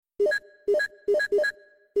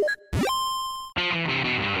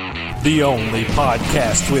the only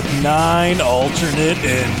podcast with 9 alternate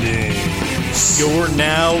endings. You're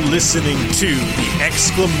now listening to the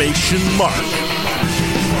exclamation mark.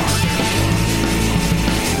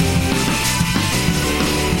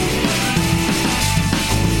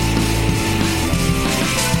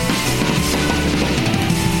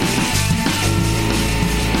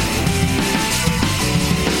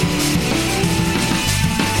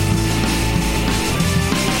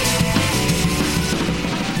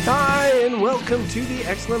 Welcome to the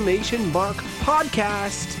Exclamation Mark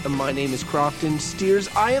Podcast. My name is Crofton Steers.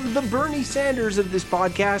 I am the Bernie Sanders of this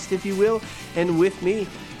podcast, if you will. And with me,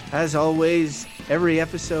 as always, every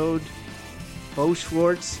episode, Bo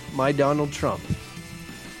Schwartz, my Donald Trump.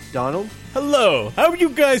 Donald? Hello, how are you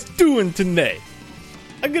guys doing today?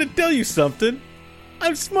 I'm going to tell you something.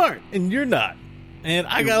 I'm smart, and you're not. And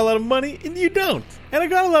I got a lot of money, and you don't. And I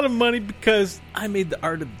got a lot of money because I made the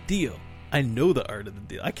art of the deal. I know the art of the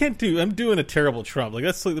deal. I'm doing a terrible Trump. Like,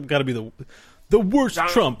 that's got to be the worst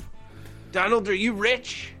Trump. Donald, are you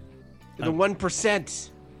rich? You're the 1%.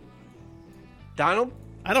 Donald?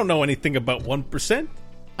 I don't know anything about 1%.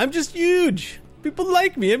 I'm just huge. People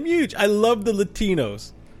like me. I'm huge. I love the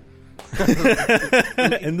Latinos.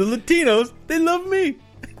 And the Latinos, they love me.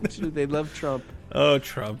 They love Trump. Oh,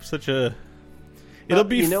 Trump. It'll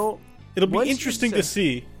be interesting to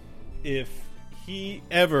see if he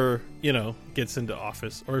ever, gets into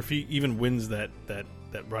office, or if he even wins that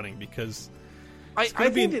running, because it's going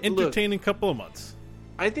to be an entertaining couple of months.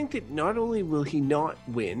 I think that not only will he not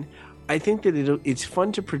win, I think that it's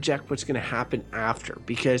fun to project what's going to happen after,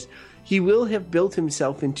 because he will have built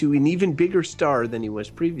himself into an even bigger star than he was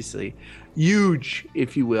previously. Huge,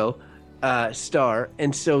 if you will, star.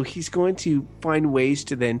 And so he's going to find ways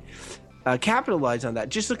to then capitalize on that.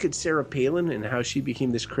 Just look at Sarah Palin and how she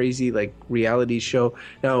became this crazy reality show.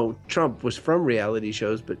 Now, Trump was from reality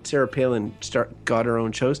shows, but Sarah Palin got her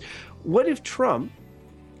own shows. What if Trump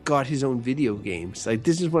got his own video games?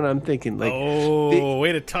 This is what I'm thinking.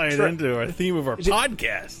 Way to tie it into our theme of our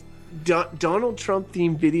podcast. Donald Trump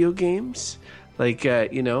themed video games. You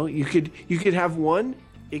could have one.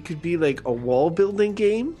 It could be like a wall building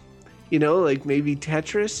game. Maybe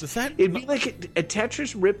Tetris. It'd be like a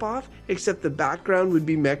Tetris ripoff, except the background would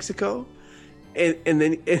be Mexico, and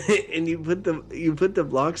then you put the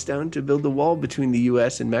blocks down to build the wall between the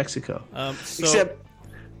U.S. and Mexico. Except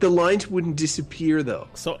the lines wouldn't disappear, though.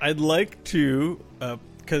 So I'd like to,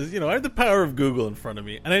 because I have the power of Google in front of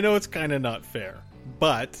me, and I know it's kind of not fair,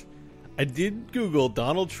 but I did Google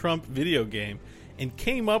Donald Trump video game and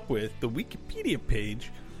came up with the Wikipedia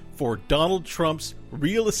page for Donald Trump's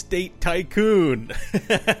Real Estate Tycoon.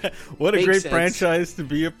 What a great franchise to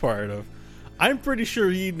be a part of. I'm pretty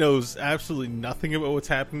sure he knows absolutely nothing about what's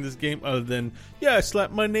happening in this game other than, I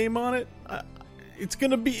slapped my name on it. It's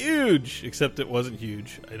going to be huge. Except it wasn't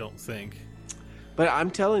huge, I don't think. But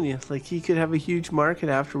I'm telling you, he could have a huge market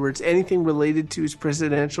afterwards. Anything related to his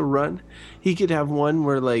presidential run, he could have one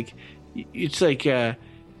where, it's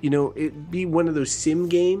it'd be one of those sim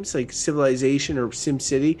games like Civilization or Sim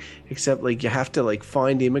City, except you have to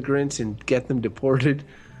find immigrants and get them deported.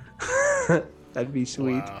 That'd be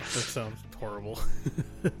sweet. Wow, that sounds horrible.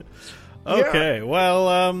 Okay, yeah.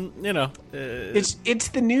 Well, it's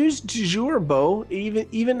the news du jour, Bo.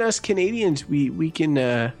 Even us Canadians, we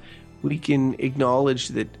can acknowledge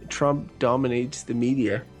that Trump dominates the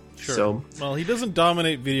media. Sure. So, well, he doesn't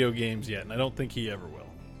dominate video games yet, and I don't think he ever will.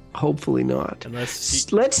 Hopefully not.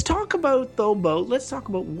 Let's talk about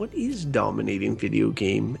what is dominating video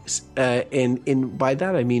games. And by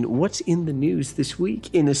that I mean what's in the news this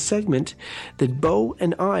week in a segment that Bo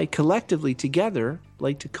and I collectively together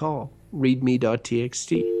like to call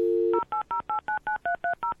readme.txt.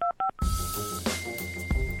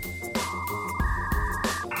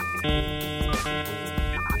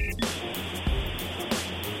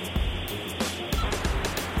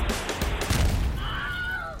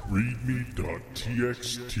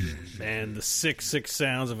 readme.txt. Man, the 6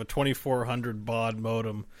 sounds of a 2400 baud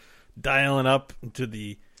modem dialing up into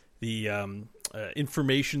the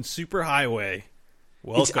information superhighway.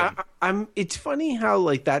 Welcome. It's funny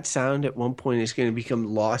how that sound at one point is going to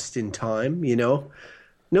become lost in time.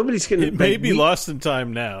 Nobody's going to. It may be lost in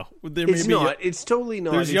time now. It's not. It's totally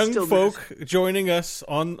not. There's young folk joining us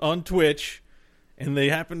on Twitch, and they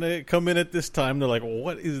happen to come in at this time. They're like,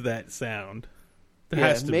 "What is that sound?"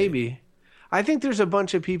 Maybe. I think there's a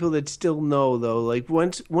bunch of people that still know, though.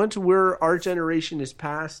 Once our generation is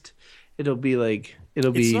past, it'll be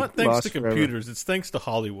it's not thanks to forever. computers. It's thanks to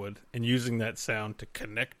Hollywood and using that sound to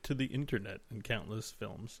connect to the internet in countless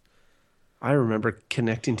films. I remember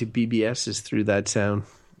connecting to BBSs through that sound.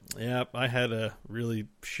 Yeah, I had a really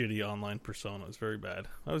shitty online persona. It was very bad.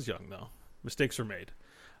 I was young though. Mistakes were made.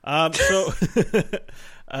 So,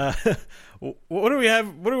 uh, what do we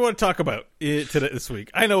have? What do we want to talk about today this week?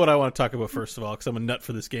 I know what I want to talk about first of all because I'm a nut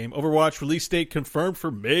for this game. Overwatch release date confirmed for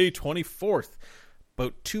May 24th,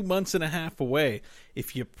 about 2 months and a half away.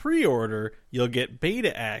 If you pre-order, you'll get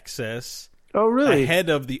beta access. Oh, really? Ahead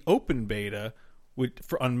of the open beta,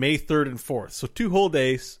 on May 3rd and 4th. So 2 whole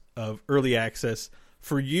days of early access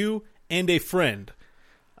for you and a friend.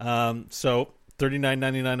 So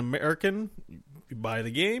 $39.99 American. You buy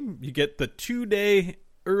the game, you get the 2-day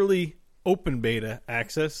early open beta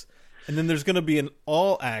access, and then there's going to be an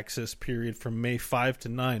all access period from May 5 to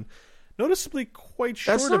 9. Noticeably quite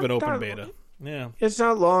short of an open beta. Yeah, it's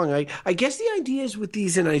not long. I guess the idea is with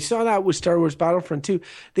these, and I saw that with Star Wars Battlefront 2.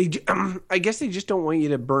 I guess they just don't want you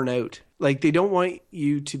to burn out. Like they don't want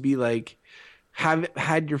you to be like have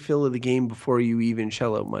had your fill of the game before you even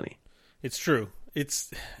shell out money. It's true.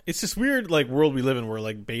 It's this weird like world we live in where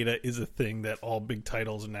like beta is a thing that all big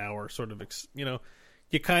titles now are sort of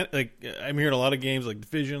you kind of like I'm hearing a lot of games like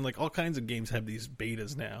Division, like all kinds of games have these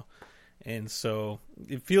betas now, and so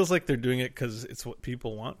it feels like they're doing it because it's what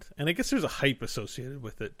people want, and I guess there's a hype associated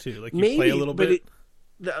with it too. Like you play a little bit.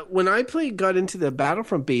 When I got into the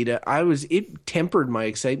Battlefront beta, it tempered my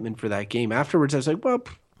excitement for that game. Afterwards, I was like, well,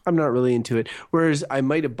 I'm not really into it. Whereas I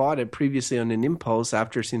might have bought it previously on an impulse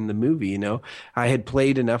after seeing the movie, I had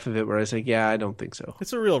played enough of it where I was like, yeah, I don't think so.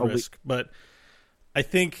 It's a real risk, but I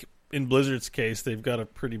think in Blizzard's case, they've got a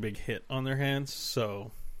pretty big hit on their hands.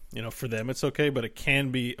 So, for them, it's okay, but it can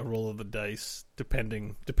be a roll of the dice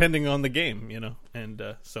depending on the game,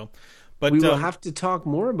 and so. But we will have to talk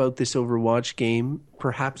more about this Overwatch game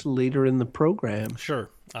perhaps later in the program. Sure,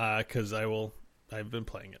 because I've been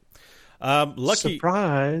playing it. Lucky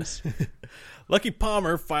surprise. Lucky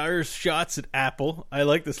Palmer fires shots at Apple. I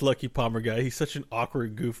like this Lucky Palmer guy. He's such an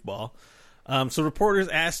awkward goofball. So reporters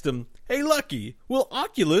asked him, "Hey Lucky, will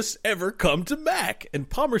Oculus ever come to Mac?" And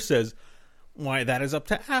Palmer says, "Why, that is up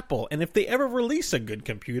to Apple. And if they ever release a good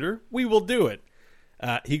computer, we will do it."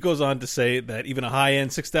 He goes on to say that even a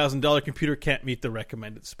high-end $6,000 computer can't meet the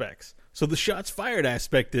recommended specs. So the shots fired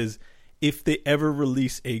aspect is if they ever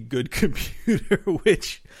release a good computer,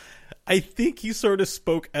 which I think he sort of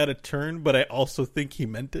spoke out of turn, but I also think he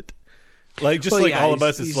meant it. Like, just all of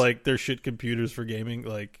us, it's like they're shit computers for gaming,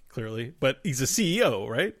 like, clearly. But he's a CEO,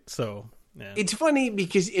 right? So, yeah. It's funny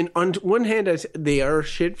because on one hand, they are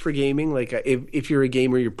shit for gaming. Like, if you're a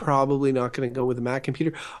gamer, you're probably not going to go with a Mac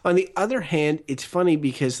computer. On the other hand, it's funny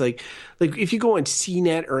because, like if you go on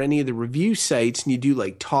CNET or any of the review sites and you do,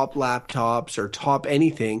 like, top laptops or top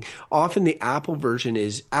anything, often the Apple version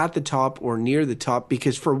is at the top or near the top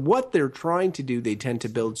because for what they're trying to do, they tend to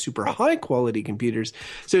build super high-quality computers.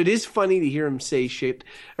 So it is funny to hear them say shit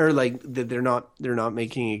or, like, that they're not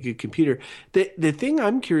making a good computer. The thing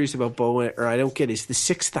I'm curious about, Bo, or I don't get is the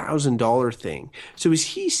 $6,000 thing. So is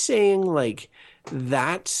he saying like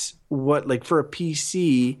that's what, like for a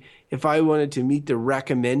PC, if I wanted to meet the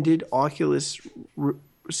recommended Oculus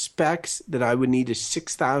specs, that I would need a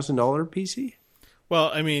 $6,000 PC?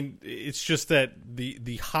 Well, I mean, it's just that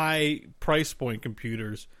the high price point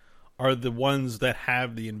computers are the ones that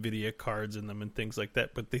have the NVIDIA cards in them and things like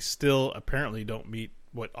that, but they still apparently don't meet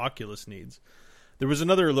what Oculus needs. There was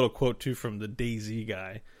another little quote too from the DayZ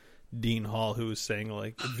guy, Dean Hall, who was saying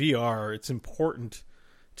like VR, it's important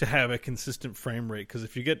to have a consistent frame rate because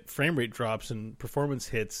if you get frame rate drops and performance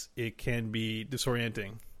hits, it can be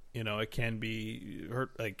disorienting. It can be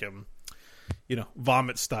hurt, like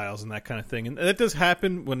vomit styles and that kind of thing. And that does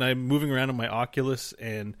happen when I'm moving around on my Oculus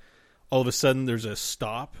and all of a sudden there's a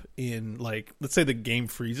stop in, like, let's say the game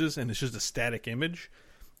freezes and it's just a static image.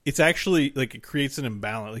 It's actually like it creates an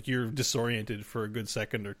imbalance, like you're disoriented for a good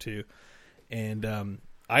second or two. And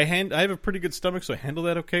I have a pretty good stomach, so I handle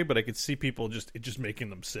that okay. But I could see people just making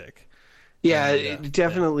them sick. Yeah,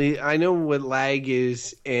 definitely. Yeah. I know what lag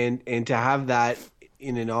is, and to have that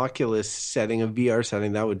in an Oculus setting, a VR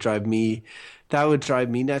setting, that would drive me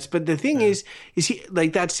nuts. But the thing is he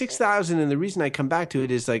like that 6,000, and the reason I come back to it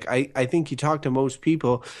is like I think you talk to most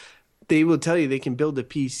people, they will tell you they can build a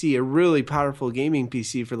PC, a really powerful gaming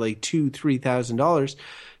PC for like $2,000-$3,000.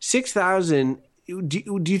 6,000. Do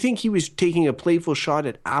you think he was taking a playful shot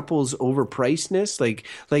at Apple's overpricedness?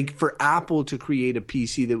 Like for Apple to create a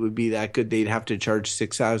PC that would be that good, they'd have to charge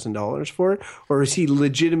 $6,000 for it? Or is he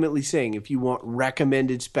legitimately saying if you want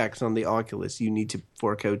recommended specs on the Oculus, you need to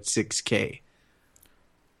fork out $6,000?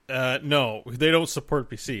 No, they don't support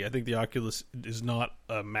PC. I think the Oculus is not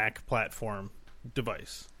a Mac platform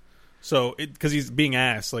device. So, because he's being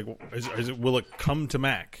asked, like, will it come to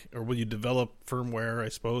Mac, or will you develop firmware, I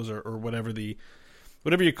suppose, or whatever you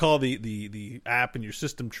call the app in your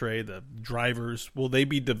system tray, the drivers, will they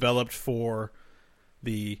be developed for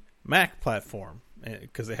the Mac platform?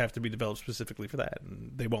 Because they have to be developed specifically for that,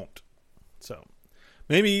 and they won't. So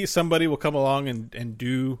maybe somebody will come along and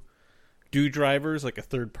do drivers, like a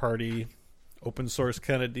third-party open source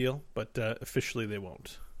kind of deal, but officially they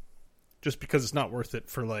won't. Just because it's not worth it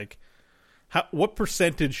for, like, what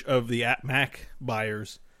percentage of the Mac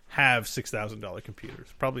buyers have $6,000 computers?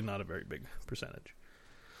 Probably not a very big percentage.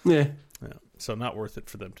 Yeah. So not worth it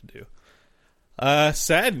for them to do.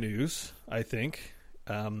 Sad news, I think.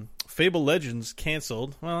 Fable Legends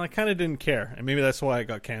canceled. Well, I kind of didn't care, and maybe that's why it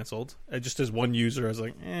got canceled. Just as one user, I was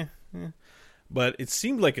like, But it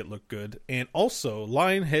seemed like it looked good. And also,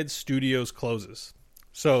 Lionhead Studios closes.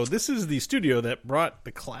 So this is the studio that brought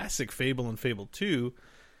the classic Fable and Fable 2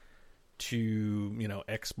 to,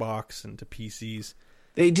 Xbox and to PCs.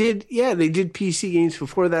 They did PC games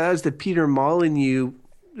before that. That was the Peter Molyneux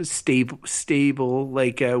stable,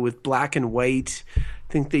 like with Black and White.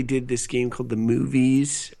 I think they did this game called The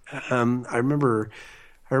Movies. I remember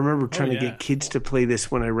trying to get kids to play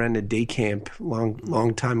this when I ran a day camp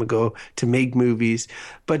long time ago to make movies.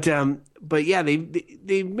 But yeah,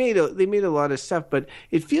 they made a lot of stuff. But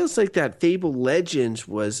it feels like that Fable Legends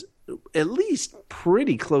was at least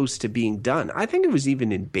pretty close to being done. I think it was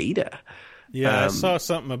even in beta. Yeah, I saw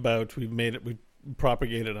something about we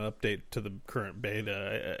propagated an update to the current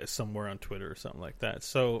beta somewhere on Twitter or something like that.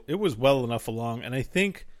 So it was well enough along, and I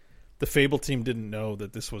think the Fable team didn't know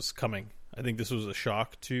that this was coming. I think this was a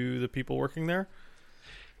shock to the people working there.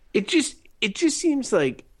 It just seems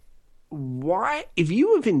like, why, if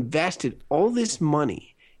you have invested all this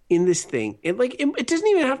money in this thing, and like it doesn't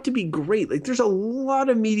even have to be great. Like, there's a lot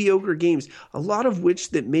of mediocre games, a lot of which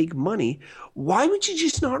that make money. Why would you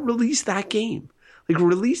just not release that game? Like,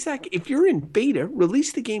 release that. If you're in beta,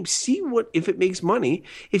 release the game. See if it makes money.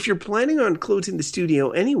 If you're planning on closing the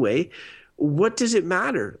studio anyway, what does it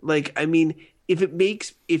matter? Like, I mean, if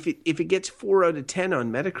it gets 4 out of 10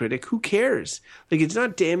 on Metacritic, who cares? Like, it's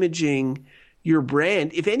not damaging your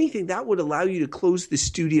brand. If anything, that would allow you to close the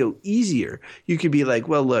studio easier. You could be like,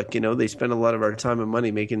 well, look, they spent a lot of our time and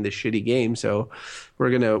money making this shitty game, so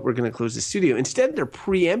we're gonna close the studio. Instead, they're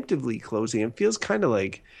preemptively closing. It feels kind of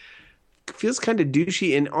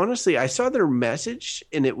douchey. And honestly, I saw their message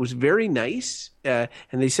and it was very nice. And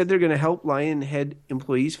they said they're going to help Lionhead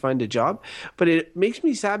employees find a job. But it makes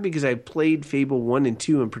me sad because I played Fable 1 and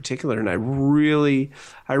 2 in particular, and I really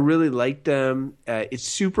liked them. It's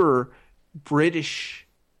super British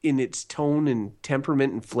in its tone and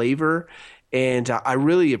temperament and flavor. And I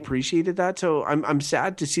really appreciated that. So I'm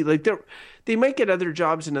sad to see, like, they might get other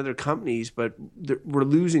jobs in other companies, but we're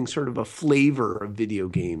losing sort of a flavor of video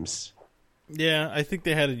games. Yeah, I think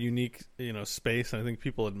they had a unique, space, and I think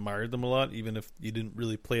people admired them a lot, even if you didn't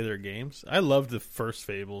really play their games. I loved the first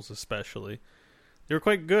Fables, especially. They were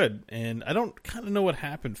quite good, and I don't kind of know what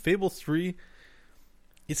happened. Fable 3,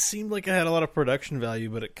 it seemed like it had a lot of production value,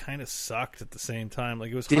 but it kind of sucked at the same time.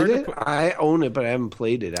 Like, it was hard to put... I own it, but I haven't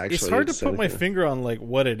played it, actually. It's hard to put my finger on, like,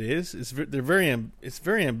 what it is. It's a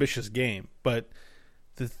very ambitious game, but...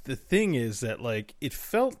 The thing is that, like, it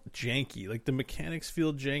felt janky. Like, the mechanics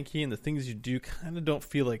feel janky, and the things you do kind of don't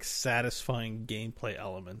feel like satisfying gameplay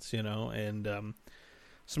elements, And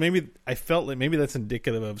so maybe I felt like maybe that's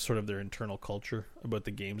indicative of sort of their internal culture about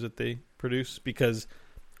the games that they produce. Because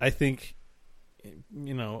I think,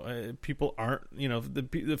 people aren't,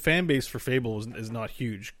 the fan base for Fable is not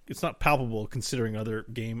huge. It's not palpable considering other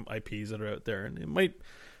game IPs that are out there, and it might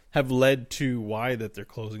have led to why that they're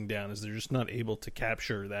closing down, is they're just not able to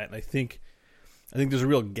capture that. And I think there's a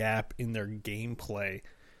real gap in their gameplay,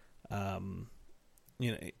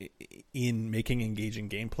 in making engaging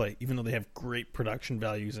gameplay, even though they have great production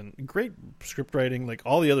values and great script writing, like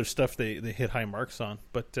all the other stuff they hit high marks on,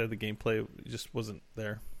 but the gameplay just wasn't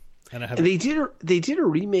there. And they did a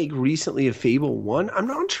remake recently of Fable 1. I'm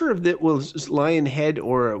not sure if that was Lionhead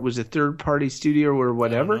or it was a third-party studio or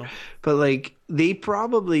whatever, but like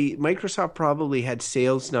Microsoft probably had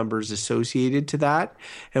sales numbers associated to that,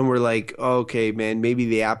 and we're like, okay, man, maybe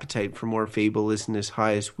the appetite for more Fable isn't as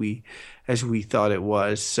high as we thought it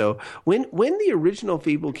was. So when the original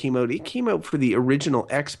Fable came out, it came out for the original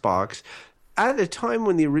Xbox at a time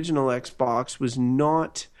when the original Xbox was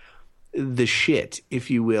not the shit,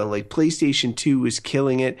 if you will. Like, PlayStation 2 was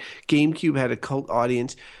killing it. GameCube had a cult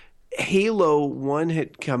audience. Halo 1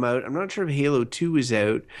 had come out. I'm not sure if Halo 2 was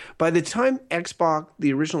out. By the time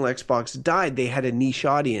the original Xbox died, they had a niche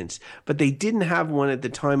audience, but they didn't have one at the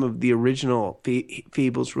time of the original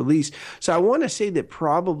Fable's release. So I want to say that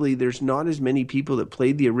probably there's not as many people that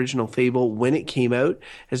played the original Fable when it came out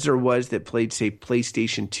as there was that played, say,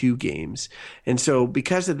 PlayStation 2 games. And so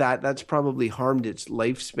because of that, that's probably harmed its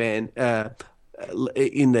lifespan,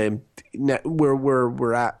 in the where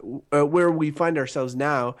we're at, where we find ourselves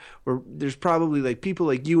now, where there's probably like people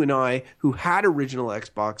like you and I who had original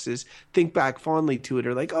Xboxes think back fondly to it,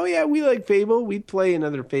 are like, oh yeah, we like Fable, we'd play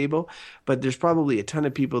another Fable. But there's probably a ton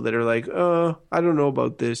of people that are like, I don't know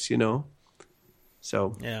about this,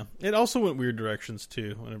 So yeah, it also went weird directions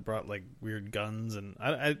too when it brought like weird guns, and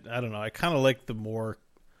I don't know. I kind of like the more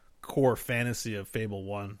core fantasy of Fable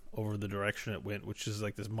 1 over the direction it went, which is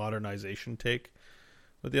like this modernization take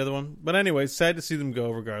with the other one. But anyway, sad to see them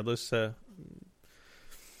go regardless. Not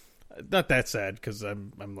that sad, because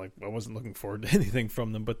I'm like, I wasn't looking forward to anything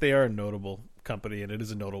from them, but they are a notable company and it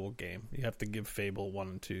is a notable game. You have to give Fable 1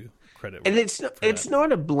 and 2 credit. And it's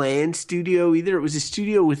not a bland studio either. It was a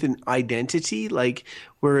studio with an identity, like,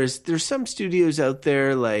 whereas there's some studios out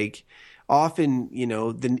there, like, often,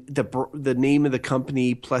 the name of the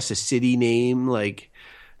company plus a city name, like,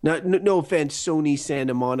 no offense, Sony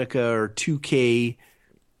Santa Monica or 2K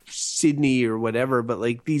Sydney or whatever, but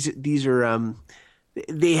like these are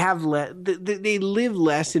they live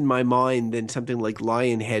less in my mind than something like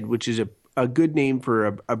Lionhead, which is a good name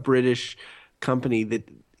for a British company. That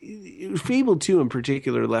Fable 2 in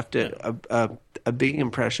particular left a big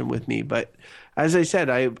impression with me, but as I said,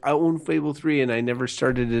 I own Fable 3 and I never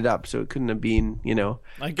started it up, so it couldn't have been,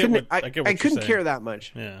 I couldn't care that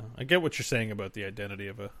much. Yeah, I get what you're saying about the identity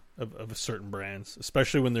of a certain brands,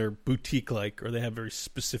 especially when they're boutique-like or they have very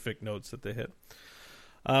specific notes that they hit.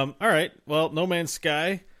 All right, well, No Man's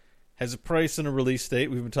Sky has a price and a release date.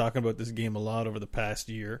 We've been talking about this game a lot over the past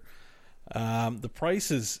year. The price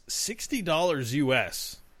is $60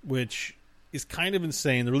 US, which is kind of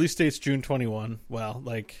insane. The release date's June 21. Well,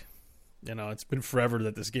 like, it's been forever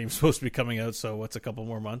that this game's supposed to be coming out, so what's a couple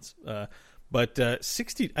more months? But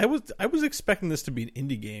 60, I was expecting this to be an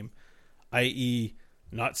indie game, i.e.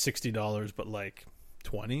 not $60, but like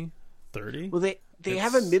 20, 30. Well, they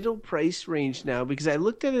have a middle price range now, because I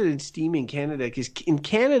looked at it in Steam in Canada, because in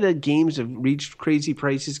Canada games have reached crazy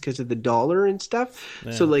prices because of the dollar and stuff.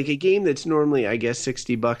 Yeah. So like a game that's normally, I guess,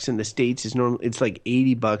 $60 in the States it's like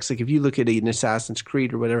 $80. Like if you look at an Assassin's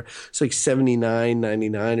Creed or whatever, it's like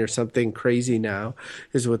 $79.99 or something crazy now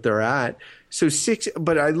is what they're at. So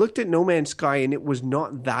but I looked at No Man's Sky and it was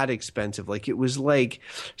not that expensive. Like it was like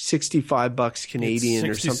 $65 Canadian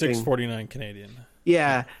or something. $66.49 Canadian.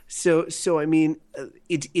 Yeah, so I mean,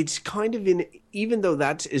 it's kind of even though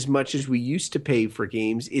that's as much as we used to pay for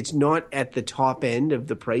games, it's not at the top end of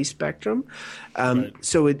the price spectrum. Right.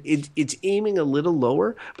 So it's aiming a little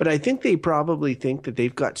lower, but I think they probably think that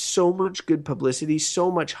they've got so much good publicity,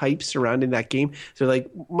 so much hype surrounding that game. They're like,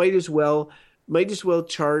 might as well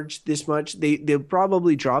charge this much. They'll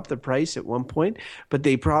probably drop the price at one point, but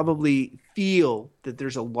they probably feel that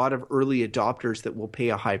there's a lot of early adopters that will pay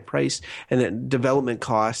a high price, and that development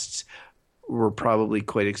costs were probably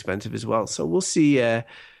quite expensive as well. So we'll see.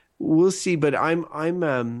 But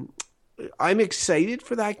I'm excited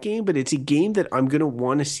for that game, but it's a game that I'm going to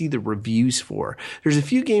want to see the reviews for. There's a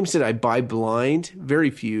few games that I buy blind,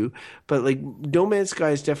 very few, but like No Man's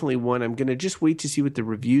Sky is definitely one. I'm going to just wait to see what the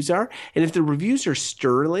reviews are. And if the reviews are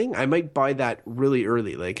sterling, I might buy that really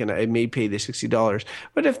early, and I may pay the $60.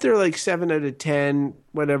 But if they're like 7 out of 10,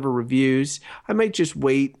 whatever reviews, I might just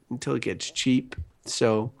wait until it gets cheap.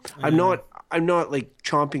 So I'm not like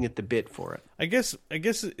chomping at the bit for it. I guess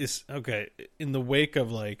it's okay in the wake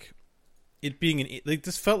of like it being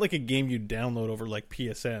this felt like a game you download over like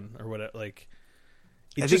PSN or whatever. Like,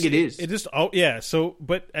 I think it is. It just yeah. So,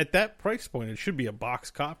 but at that price point, it should be a box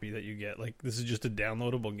copy that you get. Like, this is just a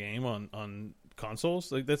downloadable game on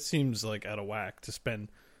consoles. Like, that seems like out of whack to spend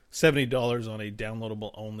 $70 on a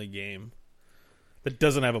downloadable only game that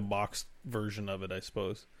doesn't have a box version of it, I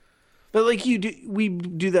suppose. But like we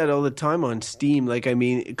do that all the time on Steam. Like, I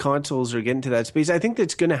mean, consoles are getting to that space. I think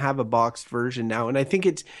that's going to have a boxed version now, and I think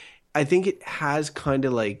it has kind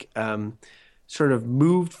of like sort of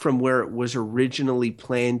moved from where it was originally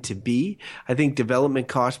planned to be. I think development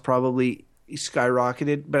costs probably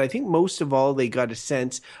skyrocketed, but I think most of all they got a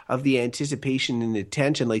sense of the anticipation and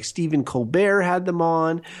attention. Like Stephen Colbert had them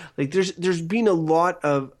on. Like there's been a lot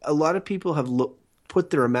of people have put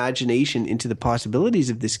their imagination into the possibilities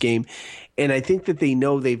of this game, and I think that they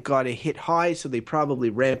know they've got to hit high, so they probably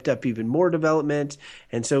ramped up even more development.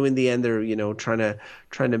 And so in the end, they're trying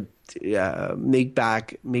to make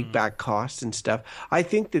back costs and stuff. I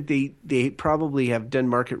think that they probably have done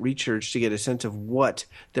market research to get a sense of what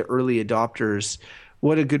the early adopters,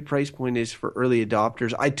 what a good price point is for early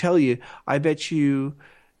adopters. I tell you, I bet you,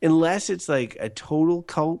 unless it's like a total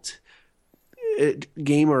cult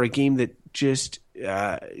game or a game that just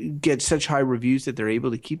gets such high reviews that they're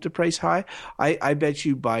able to keep the price high, I bet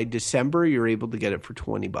you by December you're able to get it for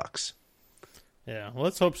 $20. Yeah, well,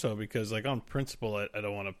 let's hope so, because like on principle, I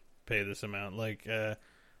don't want to pay this amount. Like,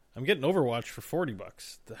 I'm getting Overwatch for $40.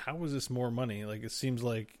 How is this more money? Like, it seems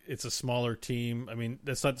like it's a smaller team. I mean,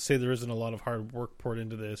 that's not to say there isn't a lot of hard work poured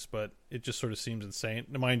into this, but it just sort of seems insane.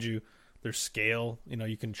 Now, mind you, there's scale. You know,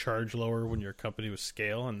 you can charge lower when you're a company with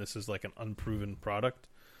scale, and this is like an unproven product.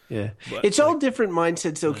 Yeah, but, it's all different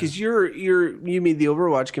mindsets though, because you made the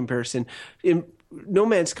Overwatch comparison. No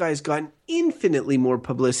Man's Sky has gotten infinitely more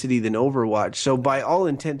publicity than Overwatch, so by all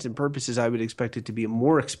intents and purposes, I would expect it to be a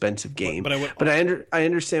more expensive game. But I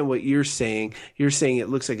understand what you're saying. You're saying it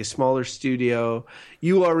looks like a smaller studio.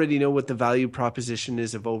 You already know what the value proposition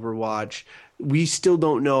is of Overwatch. We still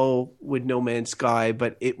don't know with No Man's Sky,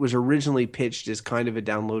 but it was originally pitched as kind of a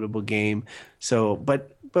downloadable game. So,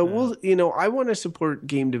 but we'll, I want to support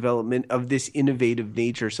game development of this innovative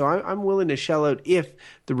nature. So I'm willing to shell out if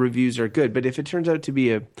the reviews are good. But if it turns out to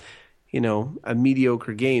be a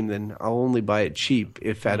mediocre game, then I'll only buy it cheap,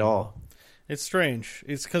 if at all. It's strange.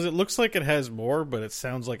 It's because it looks like it has more, but it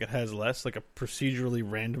sounds like it has less, like a procedurally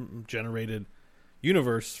random generated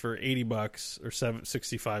universe for $80 or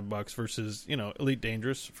 $65 versus, Elite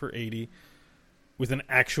Dangerous for $80 with an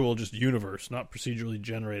actual just universe, not procedurally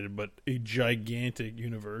generated, but a gigantic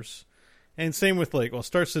universe. And same with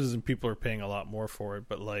Star Citizen, people are paying a lot more for it,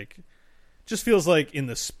 but just feels like in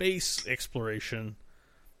the space exploration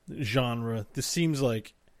genre, this seems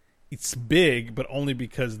like it's big, but only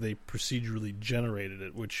because they procedurally generated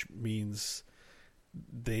it, which means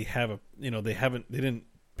they didn't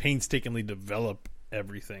painstakingly develop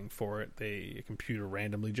everything for it. A computer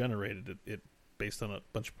randomly generated it based on a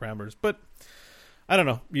bunch of parameters. But I don't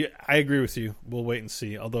know. Yeah, I agree with you. We'll wait and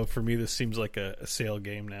see. Although for me, this seems like a sale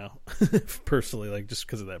game now, personally, just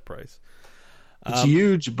because of that price. It's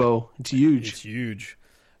huge, Bo. It's huge. It's huge.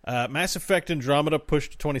 Mass Effect Andromeda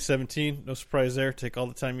pushed to 2017. No surprise there. Take all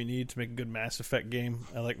the time you need to make a good Mass Effect game.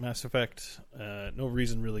 I like Mass Effect. No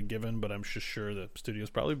reason really given, but I'm just sure the studio's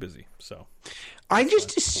probably busy. So I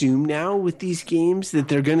just assume now with these games that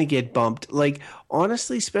they're going to get bumped.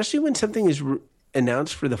 Honestly, especially when something is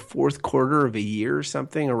announced for the fourth quarter of a year or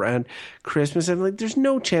something around Christmas, I'm like, there's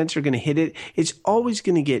no chance they're going to hit it. It's always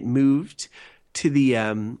going to get moved to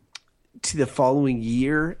the following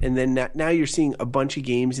year, and then now you're seeing a bunch of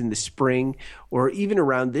games in the spring or even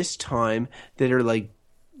around this time that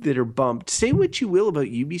are bumped. Say what you will about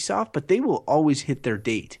Ubisoft, but they will always hit their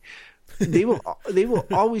date. They will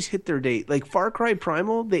always hit their date. Like Far Cry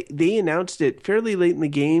Primal, they announced it fairly late in the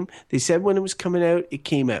game. They said when it was coming out, it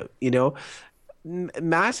came out.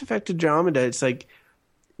 Mass Effect Andromeda, it's like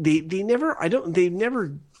they've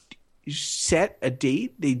never set a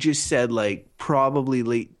date. They just said probably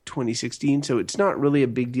late 2016, so it's not really a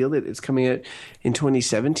big deal that it's coming out in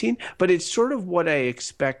 2017, but it's sort of what I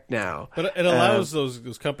expect now. But it allows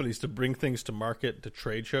those companies to bring things to market, to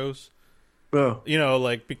trade shows. Oh.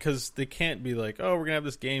 Because they can't be like, oh, we're gonna have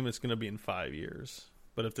this game, it's gonna be in 5 years.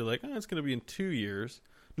 But if they're like, oh, it's gonna be in 2 years,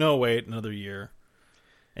 no, wait, another year.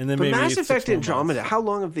 And then maybe Mass Effect Andromeda, how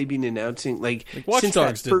long have they been announcing? Watch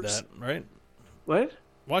Dogs did that, right? What?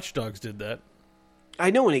 Watch Dogs did that.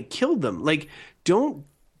 I know, and it killed them.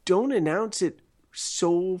 Don't announce it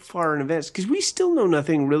so far in advance, because we still know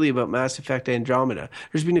nothing really about Mass Effect Andromeda.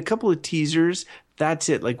 There's been a couple of teasers. That's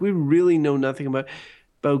it. We really know nothing about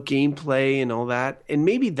gameplay and all that. And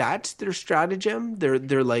maybe that's their stratagem. They're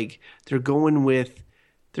going with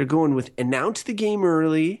announce the game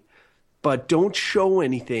early, but don't show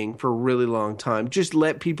anything for a really long time. Just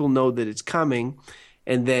let people know that it's coming.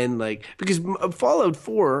 And then because Fallout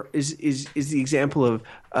 4 is the example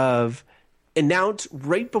of announce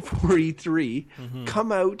right before E3,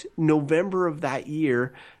 come out November of that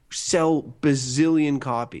year, sell bazillion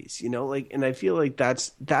copies, and I feel like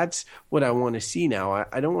that's what I want to see now.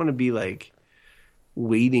 I don't want to be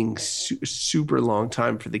waiting super long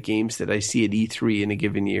time for the games that I see at E3 in a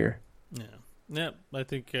given year. Yeah. I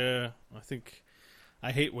think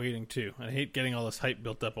I hate waiting too. I hate getting all this hype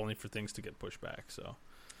built up only for things to get pushed back.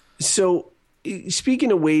 So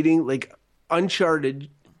speaking of waiting, Uncharted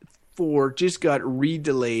 4 just got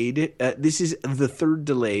re-delayed. This is the third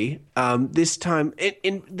delay. This time,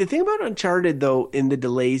 and the thing about Uncharted though in the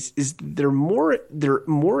delays is they're more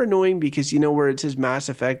annoying because where it says Mass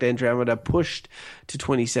Effect Andromeda pushed to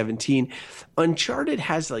 2017, Uncharted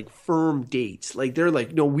has like firm dates. Like they're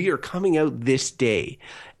like, no, we are coming out this day.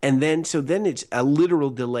 And then it's a literal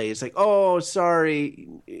delay. It's like, oh, sorry,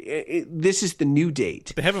 this is the new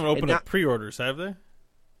date. They haven't opened up pre-orders, have they?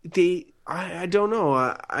 I don't know.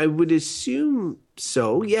 I would assume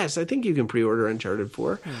so. Yes, I think you can pre-order Uncharted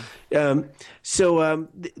 4. And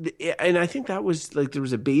I think that was like there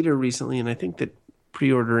was a beta recently, and I think that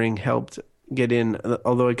pre-ordering helped get in.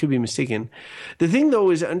 Although I could be mistaken. The thing though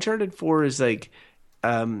is Uncharted 4 is like.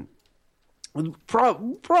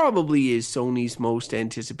 Probably is Sony's most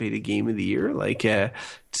anticipated game of the year. Like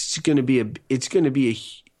it's going to be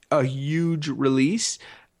a huge release.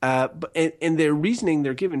 And their reasoning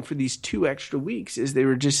they're given for these 2 extra weeks is they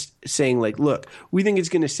were just saying like, look, we think it's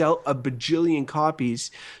going to sell a bajillion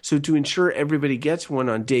copies. So to ensure everybody gets one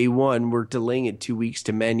on day 1, we're delaying it 2 weeks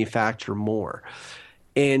to manufacture more.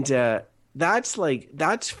 And that's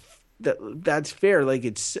fair. Like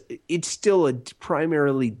it's still a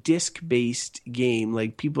primarily disc-based game.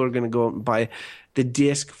 Like people are going to go out and buy the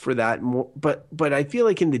disc for that more. But I feel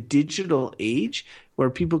like in the digital age where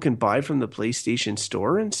people can buy from the PlayStation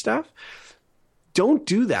Store and stuff, don't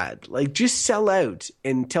do that. Like just sell out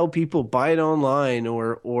and tell people buy it online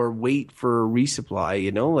or wait for a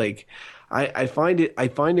resupply. Like I find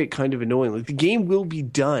it kind of annoying. Like the game will be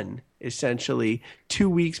done essentially 2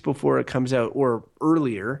 weeks before it comes out or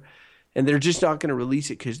earlier. And they're just not going to release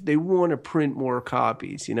it because they want to print more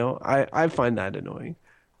copies. I find that annoying.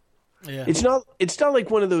 Yeah. It's not like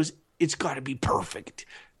one of those. It's got to be perfect.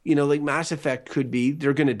 Like Mass Effect could be.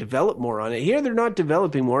 They're going to develop more on it. Here, they're not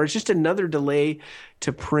developing more. It's just another delay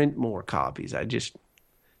to print more copies. It's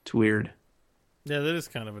weird. Yeah, that is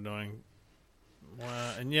kind of annoying.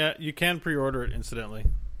 And yeah, you can pre-order it incidentally.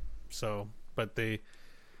 So, but the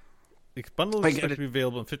bundle is expected to be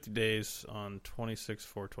available in 50 days on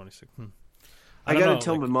 26/4/26. I got to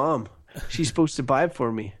tell my mom. She's supposed to buy it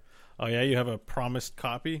for me. Oh, yeah? You have a promised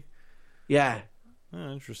copy? Yeah.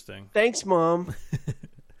 Oh, interesting. Thanks, Mom.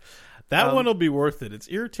 That one will be worth it. It's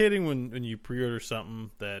irritating when you pre-order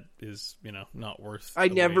something that is, not worth I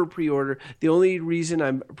never pre-order. The only reason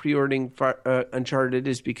I'm pre-ordering Uncharted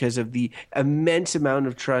is because of the immense amount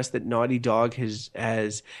of trust that Naughty Dog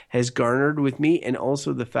has garnered with me, and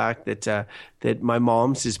also the fact that my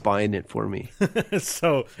mom's is buying it for me.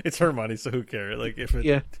 So it's her money, so who cares? Like if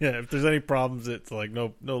there's any problems, it's like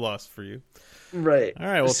no loss for you. Right. All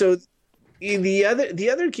right. Well, so the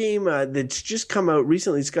other game that's just come out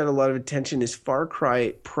recently, it's got a lot of attention, is Far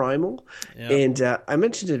Cry Primal. Yep. And I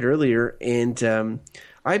mentioned it earlier, and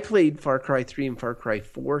I played Far Cry 3 and Far Cry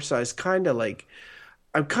 4, so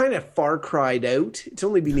I'm kind of Far Cry'd out. It's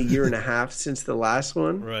only been a year and a half since the last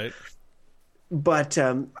one. Right. But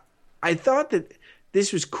I thought that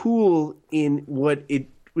this was cool in what it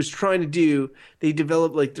was trying to do. They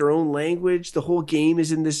developed like their own language. The whole game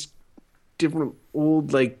is in this different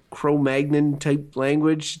old like Cro-Magnon type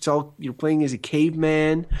language. It's all you're playing as a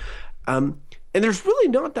caveman, and there's really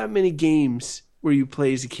not that many games where you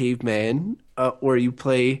play as a caveman or you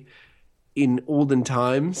play in olden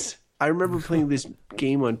times. I remember playing this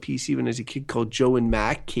game on PC when I was a kid called Joe and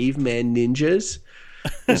Mac Caveman Ninjas.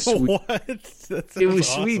 What? It was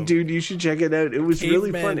awesome. Sweet, dude. You should check it out. It was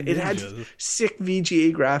really fun. Ninjas. It had sick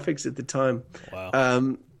VGA graphics at the time.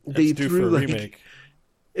 Wow. They due threw for a like remake.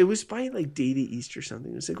 It was by like Data East or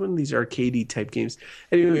something. It was like one of these arcadey type games.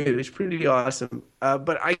 Anyway, it was pretty awesome.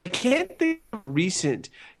 But I can't think of a recent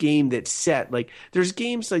game that's set. Like there's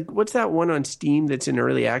games like, what's that one on Steam that's in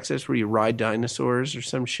early access where you ride dinosaurs or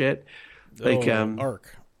some shit? Like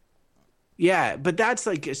Ark. Yeah, but that's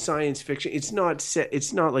like a science fiction. It's not set.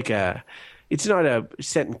 It's not a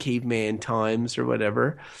set in caveman times or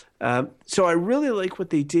whatever. So I really like what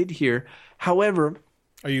they did here. However,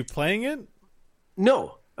 are you playing it?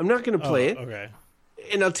 No. I'm not going to play it. Okay.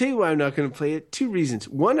 And I'll tell you why I'm not going to play it. 2 reasons.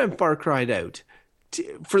 One, I'm Far Cry'd out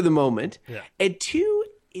for the moment. Yeah. And 2,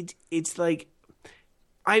 it's like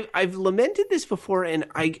I've lamented this before, and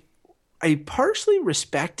I partially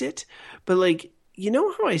respect it, but like, you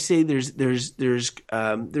know how I say there's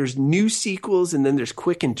new sequels and then there's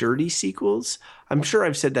quick and dirty sequels? I'm sure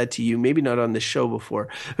I've said that to you, maybe not on the show before.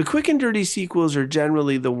 The quick and dirty sequels are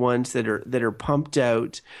generally the ones that are pumped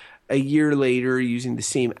out a year later using the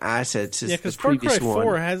same assets as the previous one.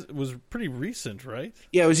 Far Cry 4 was pretty recent, right?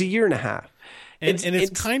 Yeah, it was a year and a half. And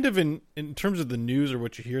it's kind of in terms of the news or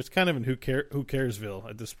what you hear, it's kind of in who caresville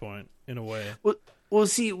at this point, in a way. Well, Well,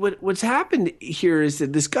 see, what's happened here is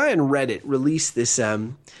that this guy on Reddit released this.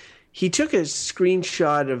 He took a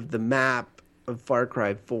screenshot of the map of Far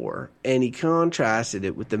Cry 4 and he contrasted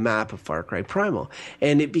it with the map of Far Cry Primal,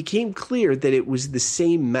 and it became clear that it was the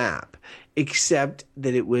same map, except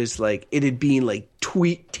that it was like it had been like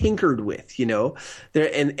tinkered with, there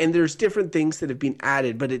and there's different things that have been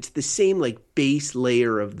added, but it's the same like base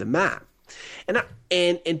layer of the map.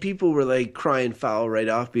 And people were like crying foul right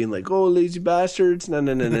off, being like, "Oh, lazy bastards!" No.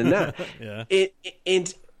 Yeah.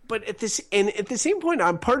 But at the same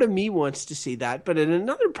point, part of me wants to say that, but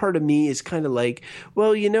another part of me is kind of like,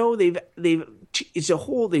 well, they've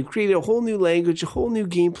created a whole new language, a whole new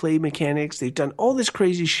gameplay mechanics. They've done all this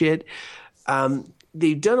crazy shit.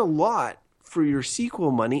 They've done a lot for your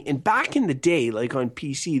sequel money. And back in the day, like on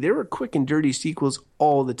PC, there were quick and dirty sequels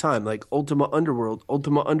all the time, like Ultima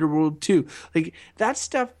Underworld 2. Like that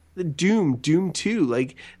stuff, the Doom 2,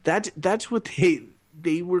 like that's what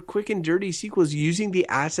they were quick and dirty sequels using the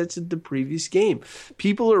assets of the previous game.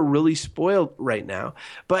 People are really spoiled right now.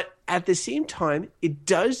 But at the same time, it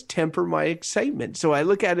does temper my excitement. So I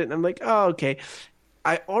look at it and I'm like, oh, okay.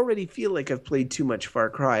 I already feel like I've played too much Far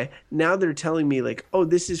Cry. Now they're telling me like, oh,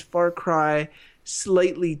 this is Far Cry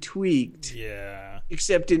slightly tweaked. Yeah.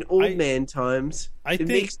 Except in old man times. Oh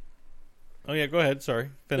yeah, go ahead. Sorry.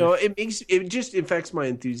 Finish. No, it just affects my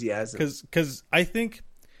enthusiasm. Because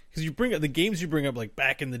you bring up the games you bring up like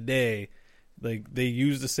back in the day, like they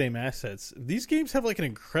use the same assets. These games have like an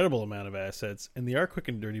incredible amount of assets, and they are quick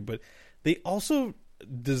and dirty, but they also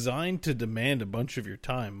designed to demand a bunch of your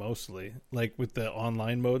time, mostly like with the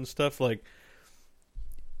online mode and stuff. Like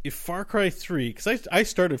if Far Cry 3, because I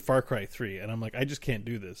started Far Cry 3 and I'm like, I just can't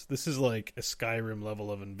do this is like a Skyrim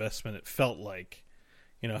level of investment. It felt like,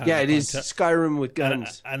 it is Skyrim with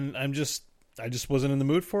guns, and I just wasn't in the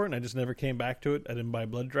mood for it, and I just never came back to it. I didn't buy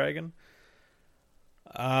Blood Dragon.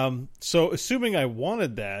 So assuming I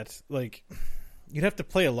wanted that, like, you'd have to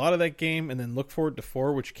play a lot of that game and then look forward to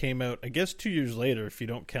 4, which came out, I guess, 2 years later, if you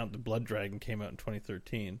don't count the Blood Dragon came out in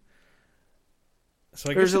 2013.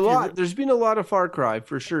 So There's been a lot of Far Cry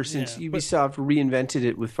for sure since Ubisoft reinvented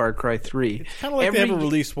it with Far Cry 3. It's kind of like they have a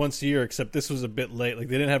release once a year, except this was a bit late. Like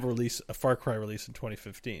they didn't have a Far Cry release in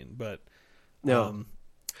 2015, but no.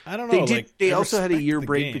 I don't know. They also had a year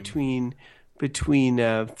break between 3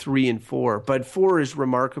 and 4, but 4 is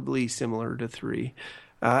remarkably similar to 3.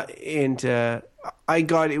 When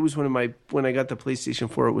I got the PlayStation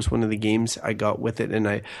 4, it was one of the games I got with it, and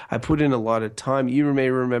I put in a lot of time. You may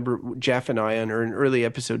remember Jeff and I on an early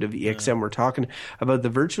episode of EXM were talking about the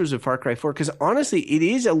virtues of Far Cry 4, because honestly, it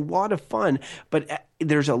is a lot of fun, but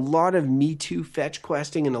there's a lot of Me Too fetch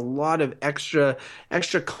questing and a lot of extra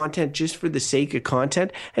content just for the sake of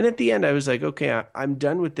content. And at the end, I was like, okay, I'm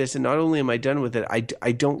done with this. And not only am I done with it,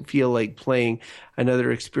 I don't feel like playing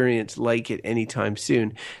another experience like it anytime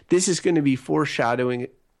soon. This is going to be foreshadowing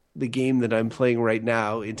the game that I'm playing right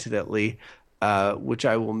now, incidentally, which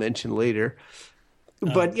I will mention later.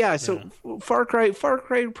 But Far Cry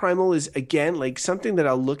Primal is, again, like something that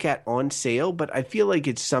I'll look at on sale, but I feel like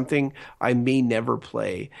it's something I may never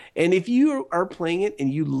play. And if you are playing it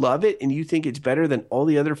and you love it and you think it's better than all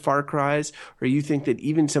the other Far Cries, or you think that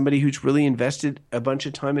even somebody who's really invested a bunch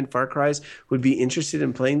of time in Far Cries would be interested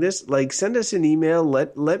in playing this, like send us an email,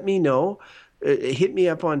 let me know. Hit me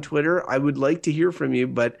up on Twitter. I would like to hear from you,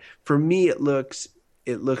 but for me, it looks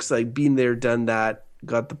like been there, done that,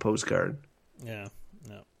 got the postcard. Yeah.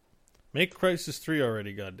 Make Crysis 3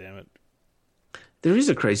 already, goddammit. There is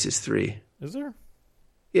a Crysis 3. Is there?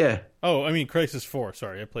 Yeah. Oh, I mean Crysis 4.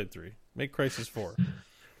 Sorry, I played 3. Make Crysis 4.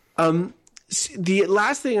 The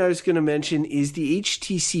last thing I was going to mention is the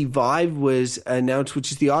HTC Vive was announced,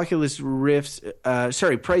 which is the Oculus Rift's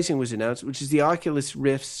pricing was announced, which is the Oculus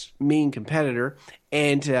Rift's main competitor,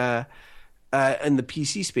 and in the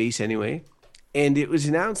PC space anyway. And it was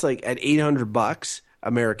announced like at $800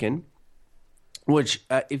 American, which,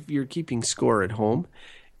 if you're keeping score at home,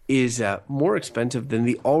 is more expensive than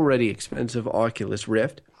the already expensive Oculus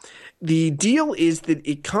Rift. The deal is that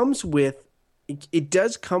it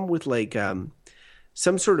does come with like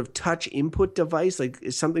some sort of touch input device, like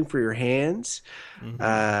something for your hands,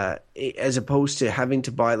 as opposed to having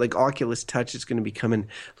to buy, like Oculus Touch is going to be coming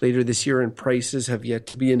later this year and prices have yet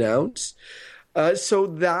to be announced. So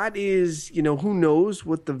that is, who knows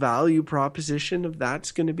what the value proposition of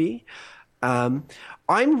that's going to be. I'm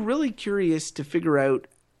really curious to figure out,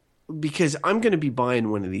 because I'm going to be buying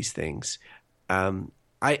one of these things. I'm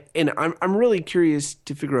really curious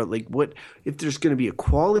to figure out like what if there's going to be a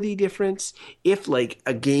quality difference, if like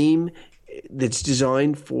a game that's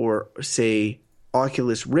designed for, say,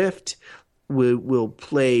 Oculus Rift will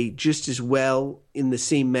play just as well in the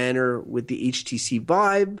same manner with the HTC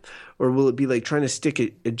Vive, or will it be like trying to stick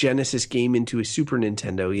a Genesis game into a Super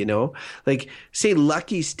Nintendo? You know, like say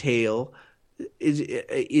Lucky's Tale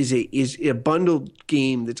is a bundled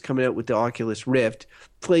game that's coming out with the Oculus Rift,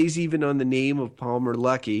 plays even on the name of Palmer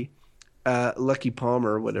Lucky, Lucky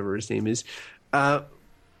Palmer, whatever his name is.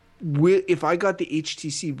 If I got the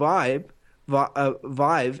HTC Vive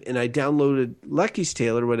and I downloaded Lucky's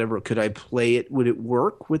Tale or whatever, could I play it? Would it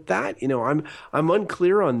work with that? You know, I'm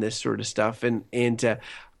unclear on this sort of stuff, and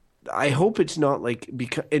I hope it's not like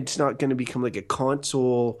it's not going to become like a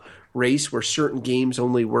console race where certain games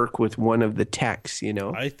only work with one of the techs. You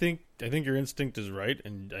know, I think your instinct is right,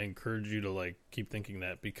 and I encourage you to like keep thinking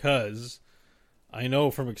that, because I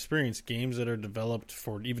know from experience games that are developed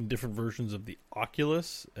for even different versions of the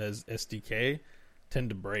Oculus as SDK tend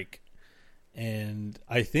to break. And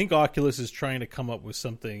I think Oculus is trying to come up with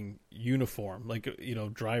something uniform, like, you know,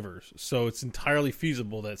 drivers. So it's entirely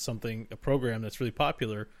feasible that a program that's really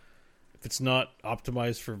popular, if it's not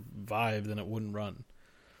optimized for Vive, then it wouldn't run.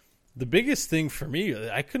 The biggest thing for me,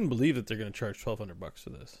 I couldn't believe that they're going to charge $1,200 for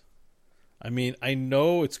this. I mean, I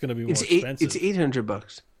know it's going to be more expensive. It's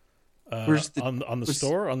 $800. On the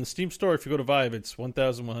store, on the Steam store, if you go to Vive, it's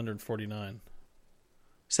 $1,149.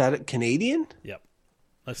 Is that Canadian? Yep.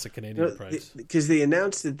 That's the Canadian price. Because they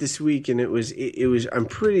announced it this week, and it was. I'm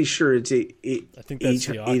pretty sure it's I think that's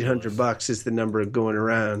 $800 is the number going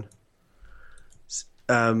around.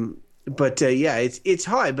 But yeah, it's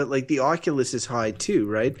high. But like the Oculus is high too,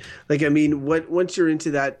 right? Like I mean, once you're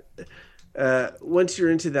into that, I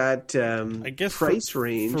guess price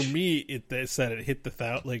range. For me, it's that it hit the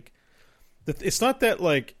thousand. Like, it's not that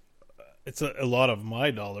like it's a lot of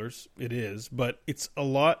my dollars. It is, but it's a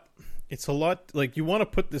lot. It's a lot. Like, you want to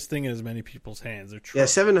put this thing in as many people's hands. Yeah,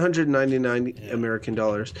 $799 American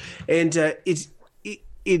dollars, and it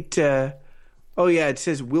says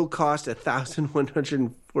will cost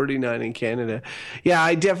 $1,149 in Canada. Yeah,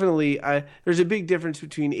 I definitely. There's a big difference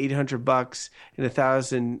between $800 and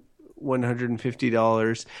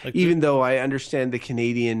 $1,150. Like even though I understand the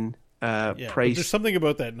Canadian price. There's something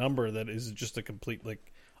about that number that is just a complete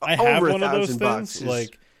like. I have one of those things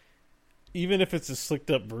like. Even if it's a slicked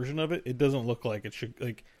up version of it, it doesn't look like it should.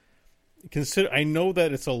 Like, consider. I know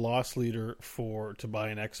that it's a loss leader to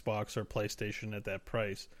buy an Xbox or PlayStation at that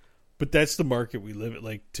price, but that's the market we live in.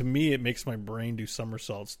 Like, to me, it makes my brain do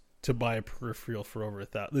somersaults to buy a peripheral for over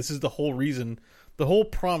 $1,000. This is the whole reason, the whole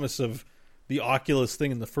promise of the Oculus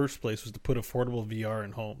thing in the first place was to put affordable VR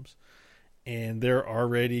in homes, and they're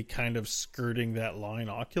already kind of skirting that line.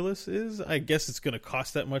 Oculus is. I guess it's going to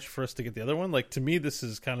cost that much for us to get the other one. Like, to me, this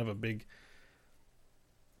is kind of a big.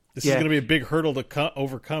 This is going to be a big hurdle to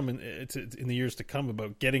overcome in the years to come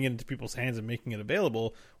about getting it into people's hands and making it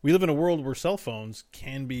available. We live in a world where cell phones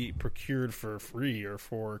can be procured for free or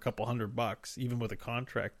for a couple $100, even with a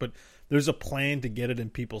contract. But there's a plan to get it in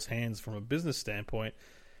people's hands from a business standpoint.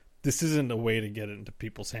 This isn't a way to get it into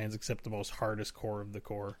people's hands except the most hardest core of the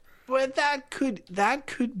core. But that could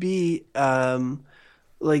be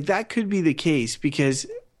that could be the case because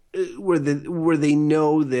where they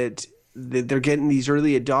know that they're getting these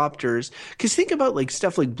early adopters. Because think about like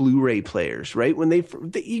stuff like Blu-ray players, right? When you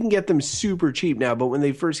can get them super cheap now, but when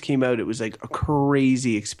they first came out, it was like a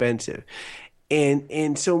crazy expensive.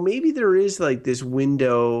 And so maybe there is like this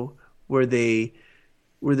window where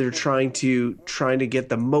they're trying to get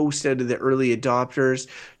the most out of the early adopters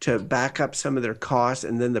to back up some of their costs,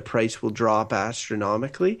 and then the price will drop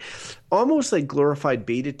astronomically, almost like glorified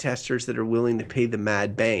beta testers that are willing to pay the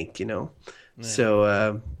mad bank, you know. Yeah.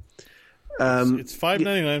 So it's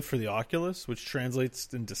 $599 for the Oculus, which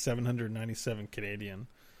translates into $797 Canadian.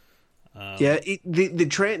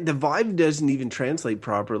 The Vive doesn't even translate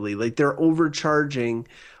properly. Like they're overcharging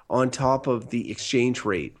on top of the exchange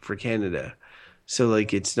rate for Canada. So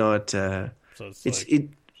like it's not.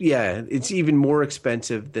 It's even more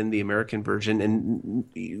expensive than the American version, and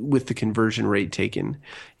with the conversion rate taken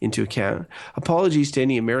into account. Apologies to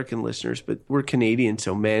any American listeners, but we're Canadian,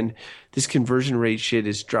 so man, this conversion rate shit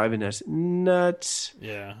is driving us nuts.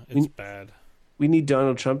 Yeah, it's bad. We need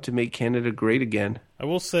Donald Trump to make Canada great again. I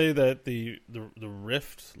will say that the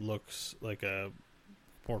Rift looks like a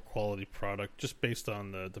more quality product, just based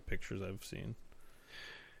on the pictures I've seen.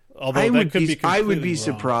 Although I would be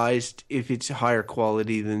surprised if it's higher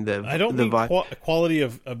quality than the. I don't mean quality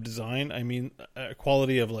of design. I mean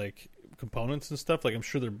quality of like components and stuff. Like I'm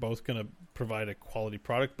sure they're both going to provide a quality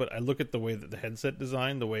product, but I look at the way that the headset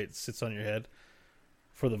design, the way it sits on your head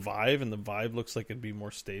for the Vive, and the Vive looks like it'd be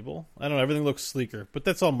more stable. I don't know. Everything looks sleeker, but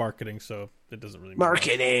that's all marketing, so it doesn't really matter.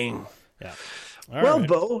 Marketing. Yeah. Well, right.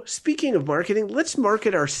 Bo, speaking of marketing, let's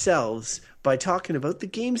market ourselves by talking about the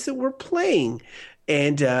games that we're playing.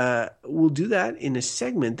 And we'll do that in a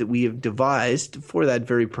segment that we have devised for that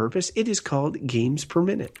very purpose. It is called Games Per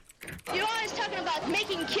Minute. You're always talking about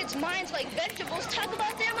making kids' minds like vegetables. Talk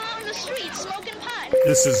about them out on the street smoking pot.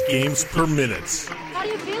 This is Games Per Minute. How do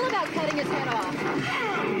you feel about cutting his head off?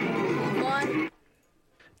 One.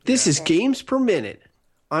 This is Games Per Minute.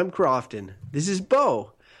 I'm Crofton. This is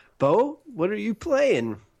Bo. Bo, what are you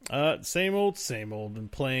playing? Same old, same old. Been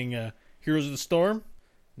playing Heroes of the Storm.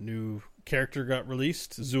 New character got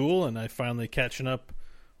released, Zool, and I finally catching up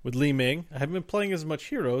with Li Ming. I haven't been playing as much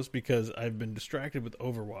Heroes because I've been distracted with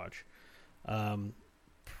Overwatch.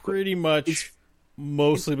 Pretty much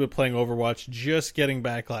mostly been playing Overwatch, just getting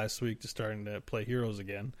back last week to starting to play Heroes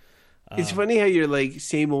again. It's funny how you're like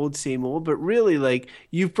same old, but really like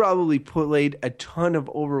you've probably played a ton of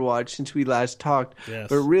Overwatch since we last talked. Yes.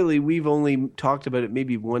 But really we've only talked about it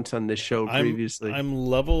maybe once on this show previously. I'm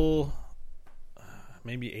level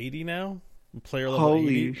maybe 80 now. Player level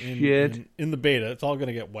Holy 80 shit. in the beta. It's all going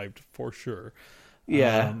to get wiped for sure.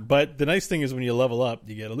 Yeah. But the nice thing is when you level up,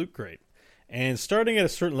 you get a loot crate. And starting at a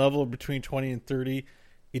certain level between 20 and 30,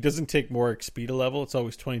 it doesn't take more XP to level. It's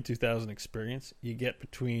always 22,000 experience. You get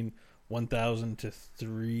between 1,000 to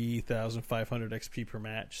 3,500 XP per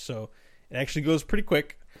match. So it actually goes pretty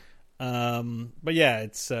quick. But yeah,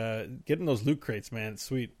 it's getting those loot crates, man. It's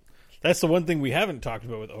sweet. That's the one thing we haven't talked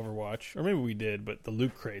about with Overwatch. Or maybe we did, but the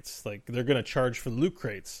loot crates. Like, they're going to charge for the loot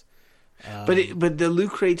crates. But the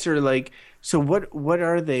loot crates are like, so what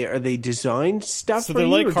are they? Are they designed stuff So for they're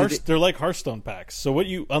you? they're like Hearthstone packs. So what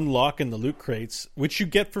you unlock in the loot crates, which you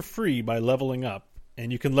get for free by leveling up,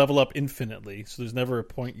 and you can level up infinitely, so there's never a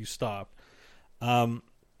point you stop.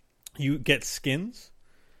 You get skins.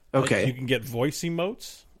 Okay. You can get voice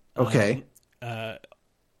emotes. Okay.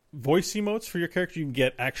 Voice emotes for your character. You can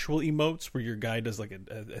get actual emotes where your guy does like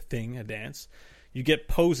a thing, a dance. You get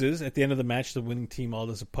poses. At the end of the match, the winning team all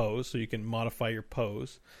does a pose, so you can modify your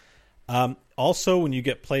pose. Also, when you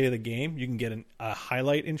get play of the game, you can get a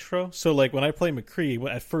highlight intro. So like when I play McCree,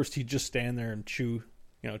 at first he'd just stand there and chew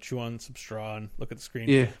on some straw and look at the screen.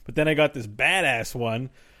 Yeah. But then I got this badass one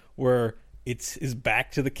where it's his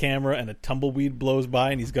back to the camera and a tumbleweed blows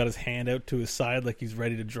by and he's got his hand out to his side like he's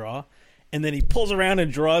ready to draw. And then he pulls around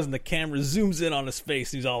and draws and the camera zooms in on his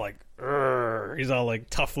face. And he's all like, "Urgh." He's all like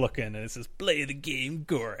tough looking. And it says, "Play the game,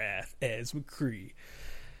 Gorath as McCree."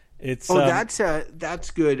 It's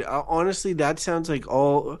that's good. Honestly, that sounds like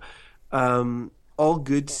all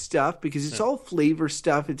good stuff because it's all flavor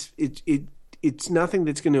stuff. It's nothing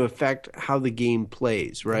that's going to affect how the game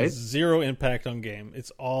plays, right? Zero impact on game.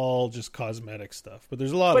 It's all just cosmetic stuff. But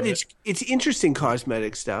there's a lot of it. But it's interesting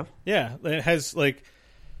cosmetic stuff. Yeah, it has like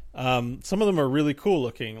some of them are really cool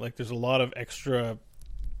looking. Like there's a lot of extra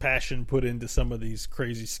passion put into some of these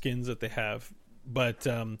crazy skins that they have. But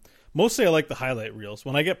mostly I like the highlight reels.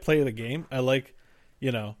 When I get play of the game, I like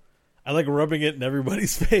rubbing it in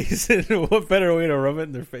everybody's face. And what better way to rub it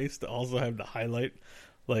in their face to also have the highlight?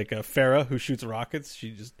 Like Farah, who shoots rockets,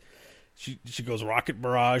 she goes rocket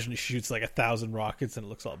barrage and she shoots like 1,000 rockets and it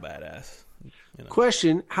looks all badass. You know.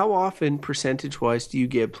 Question: how often, percentage-wise, do you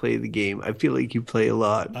get play the game? I feel like you play a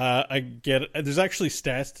lot. I get it. There's actually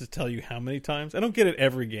stats to tell you how many times. I don't get it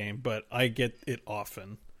every game, but I get it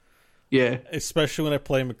often. Yeah. Especially when I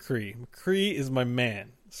play McCree. McCree is my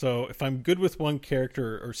man. So if I'm good with one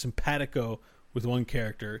character or simpatico with one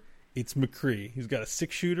character, it's McCree. He's got a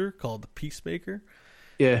 6-shooter called the Peacemaker.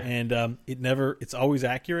 Yeah. And it's always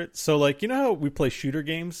accurate. So like, you know how we play shooter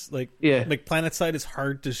games? Like PlanetSide is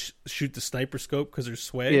hard to shoot the sniper scope because there's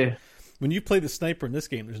sway. Yeah. When you play the sniper in this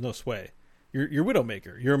game, there's no sway. You're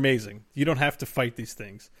Widowmaker. You're amazing. You don't have to fight these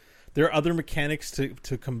things. There are other mechanics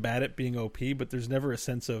to combat it being OP, but there's never a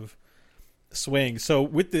sense of swaying. So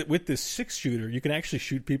with this 6-shooter, you can actually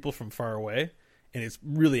shoot people from far away, and it's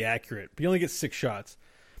really accurate. But you only get 6 shots.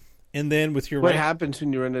 And then with your what happens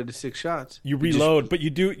when you run out of 6 shots? You reload, but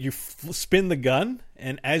you spin the gun,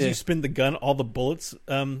 and as you spin the gun, all the bullets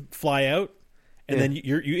fly out, and then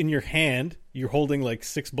you in your hand you're holding like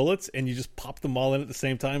 6 bullets, and you just pop them all in at the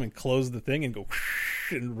same time and close the thing and go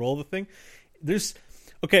and roll the thing.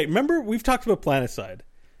 Remember we've talked about PlanetSide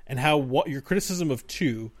and how what your criticism of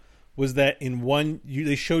 2 was that in 1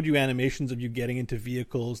 they showed you animations of you getting into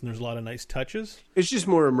vehicles and there's a lot of nice touches. It's just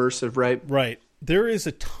more immersive, right? Right. There is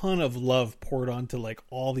a ton of love poured onto like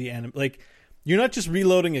all the like you're not just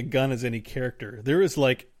reloading a gun as any character. There's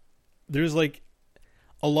like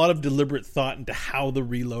a lot of deliberate thought into how the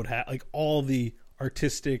reload like all the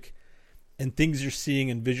artistic and things you're seeing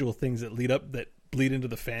and visual things that bleed into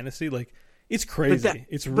the fantasy. Like it's crazy.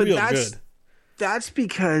 It's real good. That's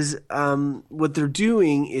because what they're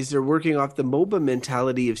doing is they're working off the MOBA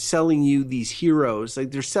mentality of selling you these heroes. Like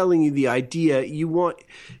they're selling you the idea you want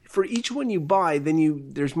for each one you buy. Then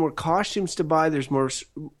there's more costumes to buy. There's more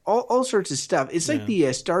all sorts of stuff. It's like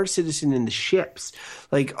the Star Citizen in the ships.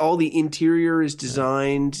 Like all the interior is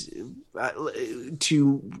designed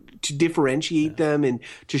to differentiate them and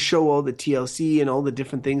to show all the TLC and all the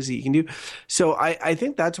different things that you can do. So I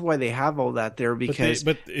think that's why they have all that there because.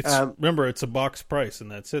 But it's remember it's a box price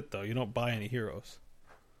and that's it though. You don't buy any heroes.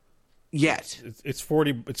 Yet it's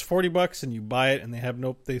 $40 and you buy it and they have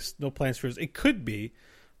no plans for it. It could be.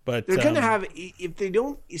 But they're going to have, if they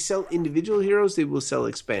don't sell individual heroes, they will sell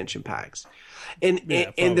expansion packs, and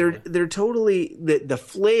they're totally the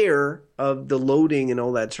flair of the loading and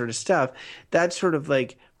all that sort of stuff. That's sort of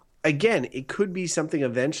like, again, it could be something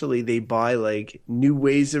eventually they buy like new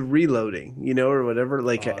ways of reloading, or whatever,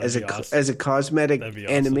 like as a cosmetic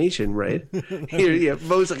animation, right?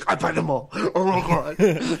 Mo's like, I buy them all. Oh my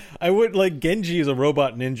god! I would like Genji is a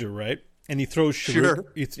robot ninja, right? And he throws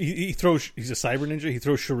he throws. He's a cyber ninja. He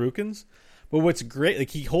throws shurikens. But what's great,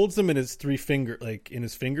 like he holds them in his in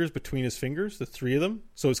his fingers, between his fingers, the three of them.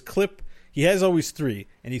 So his clip, he has always three,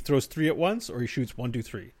 and he throws three at once, or he shoots 1, 2,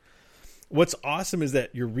 3. What's awesome is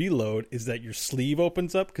that your reload is that your sleeve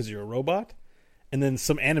opens up because you're a robot, and then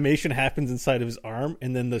some animation happens inside of his arm,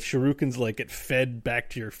 and then the shurikens like get fed back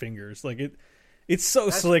to your fingers, like it. It's so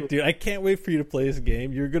slick, dude. I can't wait for you to play this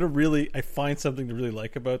game. You're going to I find something to really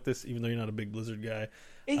like about this, even though you're not a big Blizzard guy.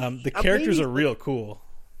 The characters are real cool.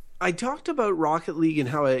 I talked about Rocket League and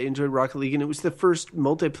how I enjoyed Rocket League, and it was the first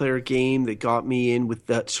multiplayer game that got me in with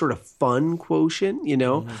that sort of fun quotient,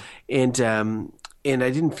 and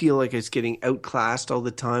I didn't feel like I was getting outclassed all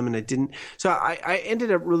the time, and I didn't. So I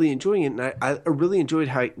ended up really enjoying it, and I really enjoyed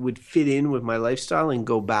how it would fit in with my lifestyle and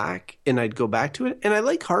I'd go back to it. And I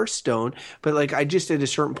like Hearthstone, but like I just at a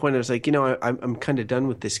certain point I was like, I'm kind of done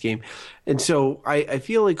with this game, and so I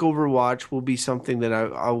feel like Overwatch will be something that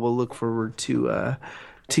I will look forward to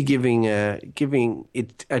giving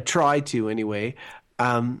it a try to anyway.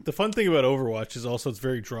 The fun thing about Overwatch is also it's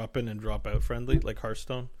very drop in and drop out friendly, like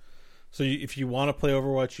Hearthstone. So if you want to play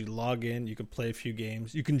Overwatch, you log in. You can play a few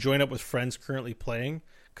games. You can join up with friends currently playing.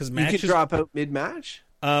 Because matches, you can drop out mid-match?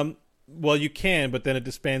 Well, you can, but then it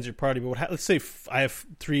disbands your party. But let's say I have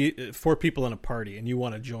 4 people in a party, and you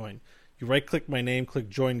want to join. You right-click my name, click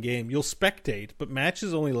Join Game. You'll spectate, but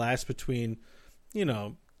matches only last between, 2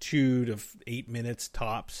 to 8 minutes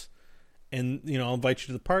tops. And, I'll invite you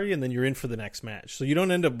to the party, and then you're in for the next match. So you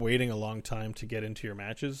don't end up waiting a long time to get into your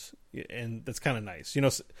matches, and that's kind of nice.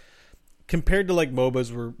 Compared to like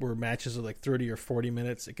MOBAs where matches are like 30 or 40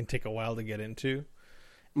 minutes, it can take a while to get into.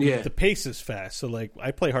 Yeah. The pace is fast. So like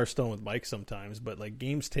I play Hearthstone with Mike sometimes, but like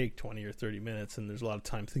games take 20 or 30 minutes and there's a lot of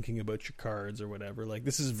time thinking about your cards or whatever. Like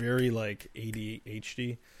this is very like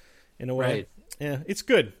ADHD in a way. Right. Yeah, it's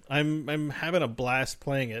good. I'm having a blast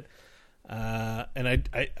playing it. And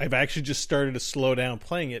I've actually just started to slow down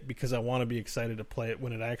playing it because I want to be excited to play it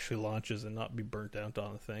when it actually launches and not be burnt out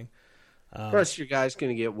on the thing. Plus, your guy's going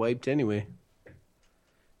to get wiped anyway.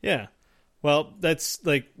 Yeah. Well, that's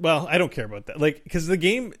like, I don't care about that. Like, because the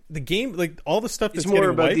game, like all the stuff that's more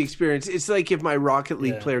about wiped, the experience. It's like if my Rocket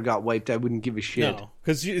League player got wiped, I wouldn't give a shit. No,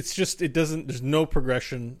 because it's just, there's no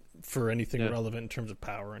progression for anything relevant in terms of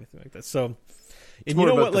power or anything like that. So, it's more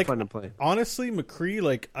about the fun to play. Honestly, McCree,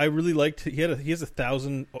 like I really liked. He has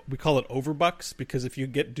 1,000. We call it overbucks because if you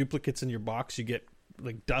get duplicates in your box, you get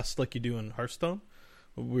like dust, like you do in Hearthstone.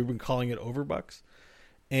 We've been calling it overbucks,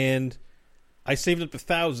 and I saved up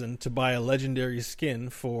 1,000 to buy a legendary skin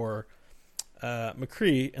for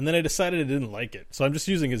McCree, and then I decided I didn't like it, so I'm just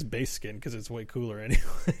using his base skin because it's way cooler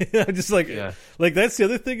anyway. I just like that's the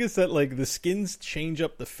other thing is that like the skins change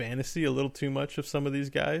up the fantasy a little too much of some of these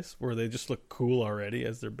guys, where they just look cool already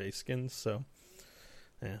as their base skins. So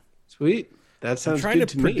yeah, sweet. That sounds I'm trying good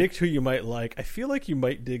to me. predict who you might like. I feel like you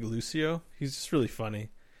might dig Lucio. He's just really funny.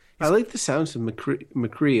 I like the sounds of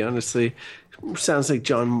McCree, honestly. Sounds like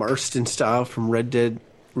John Marston style from Red Dead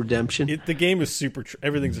Redemption. The game is super...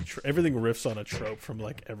 everything riffs on a trope from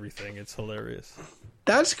like everything. It's hilarious.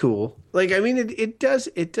 That's cool. Like, I mean, it does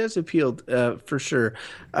appeal for sure.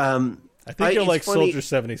 I think you'll like funny. Soldier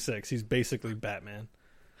 76. He's basically Batman.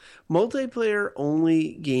 Multiplayer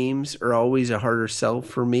only games are always a harder sell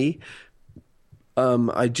for me.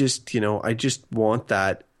 I just want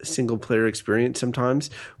that single player experience sometimes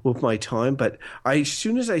with my time, but as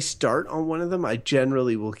soon as I start on one of them, I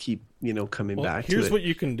generally will keep coming back to it. Here's what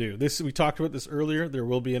you can do. We talked about this earlier. There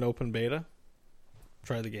will be an open beta.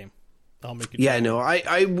 Try the game. I'll make you try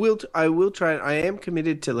I will try it. I am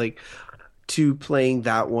committed to to playing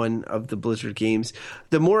that one of the Blizzard games.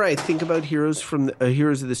 The more I think about Heroes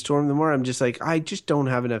Heroes of the Storm, the more I'm just like, I just don't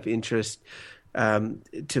have enough interest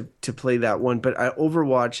to play that one. But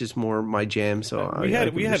Overwatch is more my jam. So we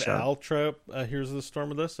had Al try up Heroes of the Storm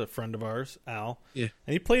with us, a friend of ours, Al. Yeah,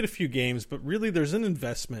 and he played a few games, but really, there's an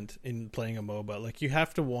investment in playing a MOBA. Like you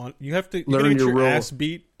have to learn get your role. ass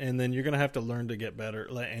beat, and then you're gonna have to learn to get better.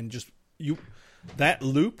 And just that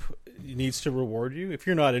loop needs to reward you. If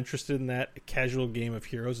you're not interested in that, a casual game of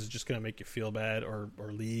Heroes is just gonna make you feel bad, or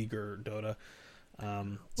League or Dota.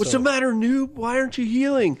 What's the matter, noob? Why aren't you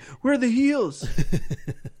healing? Where are the heals?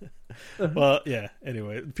 Well, yeah.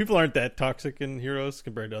 Anyway, people aren't that toxic in Heroes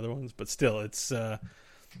compared to other ones, but still, it's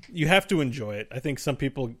you have to enjoy it. I think some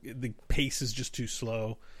people, the pace is just too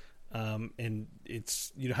slow, and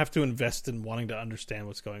it's you have to invest in wanting to understand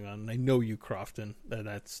what's going on. And I know you, Crofton,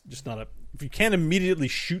 that's just not a. If you can't immediately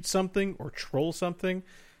shoot something or troll something,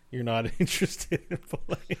 you're not interested in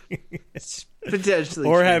playing. It's potentially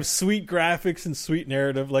or true. have sweet graphics and sweet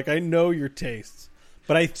narrative. Like I know your tastes.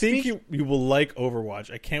 But I think you will like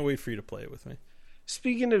Overwatch. I can't wait for you to play it with me.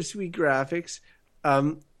 Speaking of sweet graphics,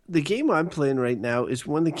 the game I'm playing right now is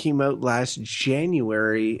one that came out last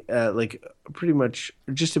January, like pretty much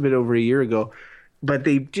just a bit over a year ago. But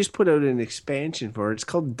they just put out an expansion for it. It's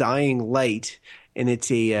called Dying Light, and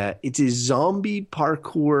it's a zombie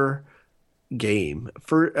parkour game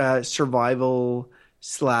for survival /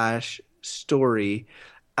 story.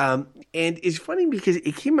 And it's funny because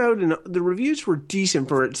it came out and the reviews were decent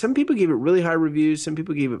for it. Some people gave it really high reviews. Some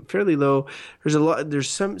people gave it fairly low. There's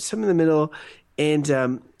some in the middle.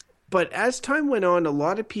 And, but as time went on, a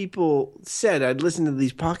lot of people said, I'd listen to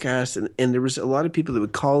these podcasts and there was a lot of people that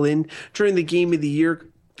would call in during the game of the year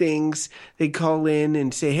things. They'd call in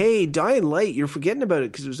and say, hey, Dying Light, you're forgetting about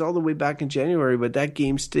it because it was all the way back in January, but that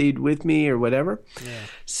game stayed with me or whatever. Yeah.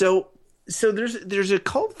 So there's a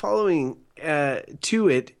cult following to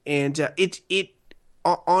it, and it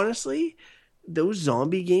honestly, those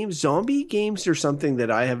zombie games are something that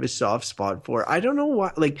I have a soft spot for. I don't know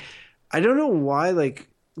why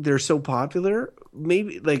they're so popular.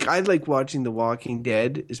 Maybe like I like watching The Walking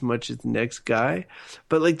Dead as much as the next guy,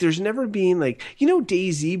 but like there's never been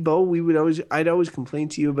DayZ, Bo. I'd always complain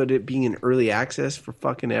to you about it being in early access for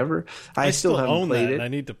fucking ever. I still haven't played it. I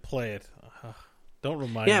need to play it. Don't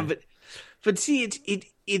remind me. Yeah, but see,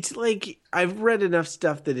 it's like I've read enough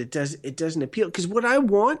stuff that it doesn't appeal. Because what I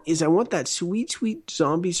want is that sweet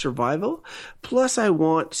zombie survival, plus I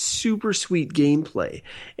want super sweet gameplay,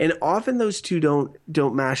 and often those two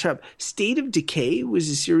don't mash up. State of Decay was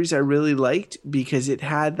a series I really liked because it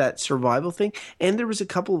had that survival thing, and there was a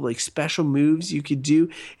couple of like special moves you could do.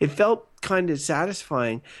 It felt kind of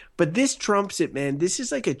satisfying, but this trumps it, man. This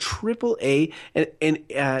is like a triple A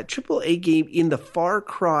game in the Far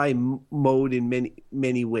Cry mode in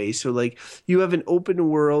many ways. So like you have an open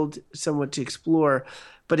world somewhat to explore,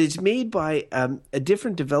 but it's made by a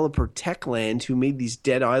different developer, Techland, who made these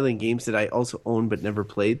Dead Island games that I also own but never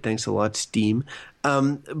played. Thanks a lot, Steam.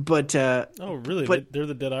 Oh, really? But they're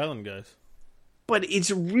the Dead Island guys. But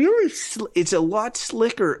it's a lot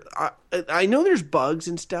slicker. I know there's bugs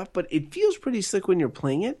and stuff, but it feels pretty slick when you're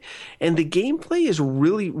playing it. And the gameplay is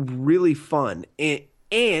really, really fun.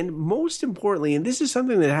 And most importantly, and this is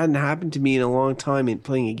something that hadn't happened to me in a long time in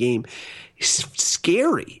playing a game, it's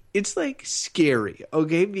scary. It's like scary,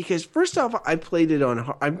 okay? Because first off, I'm playing it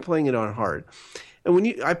on hard.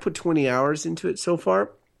 And I put 20 hours into it so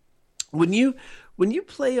far. When you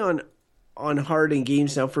play on hard in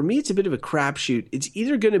games now, for me it's a bit of a crapshoot. It's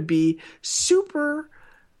either going to be super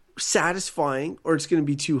satisfying or it's going to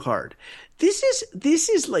be too hard. This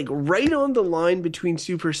is like right on the line between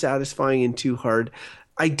super satisfying and too hard.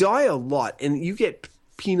 I die a lot, and you get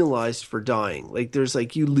penalized for dying. Like there's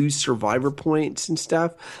like you lose survivor points and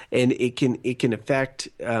stuff, and it can affect.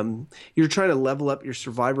 You're trying to level up your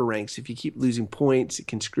survivor ranks. If you keep losing points, it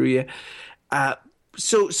can screw you.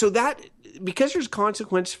 So that, because there's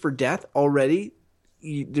consequence for death already,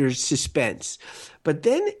 there's suspense. But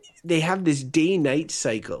then they have this day-night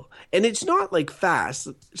cycle, and it's not like fast,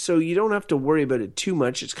 so you don't have to worry about it too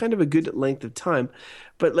much. It's kind of a good length of time.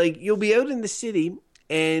 But like you'll be out in the city,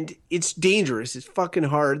 and it's dangerous. It's fucking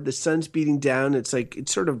hard. The sun's beating down. It's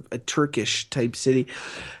sort of a Turkish type city.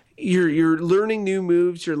 You're learning new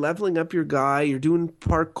moves. You're leveling up your guy. You're doing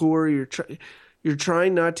parkour. You're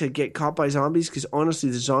trying not to get caught by zombies, because honestly,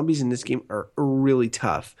 the zombies in this game are really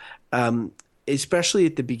tough, especially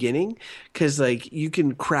at the beginning, because like you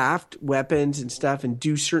can craft weapons and stuff and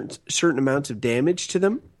do certain amounts of damage to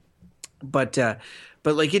them. but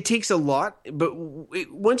like it takes a lot. But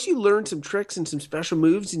once you learn some tricks and some special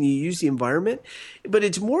moves and you use the environment, but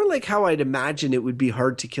it's more like how I'd imagine it would be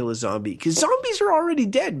hard to kill a zombie, because zombies are already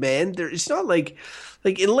dead, man. It's not like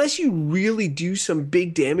unless you really do some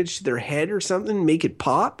big damage to their head or something, make it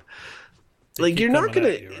pop. Like you're not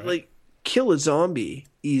gonna like kill a zombie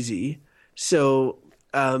easy. So,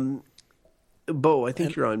 Bo, I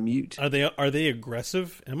think you're on mute. Are they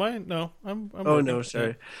aggressive? Am I? No, I'm oh working. no,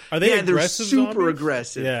 sorry. Are they aggressive? They're super zombies?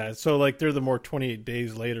 aggressive. Yeah, so like they're the more 28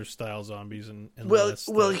 days later style zombies, and well,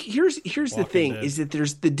 here's the thing: is that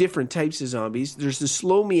there's the different types of zombies. There's the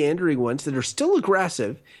slow meandering ones that are still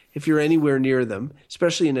aggressive if you're anywhere near them,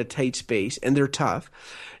 especially in a tight space, and they're tough.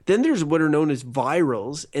 Then there's what are known as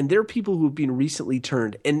virals, and they're people who've been recently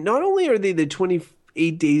turned. And not only are they the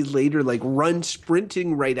 28 days later, like run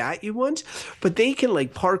sprinting right at you ones, but they can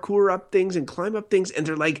like parkour up things and climb up things, and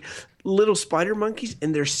they're like little spider monkeys,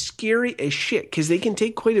 and they're scary as shit because they can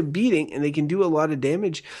take quite a beating and they can do a lot of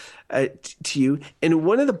damage to you. And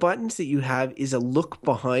one of the buttons that you have is a look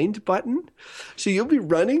behind button. So you'll be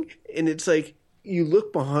running and it's like, you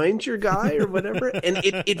look behind your guy or whatever, and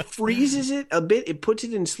it freezes it a bit. It puts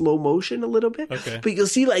it in slow motion a little bit. Okay. But you'll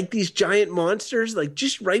see like these giant monsters like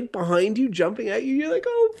just right behind you, jumping at you. You're like,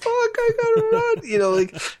 oh fuck, I gotta run,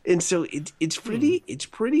 like. And so it's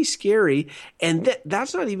pretty scary. And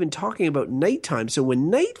that's not even talking about nighttime. So when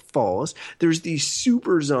night falls, there's these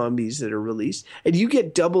super zombies that are released, and you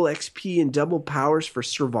get double XP and double powers for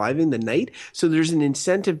surviving the night. So there's an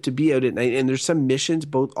incentive to be out at night, and there's some missions,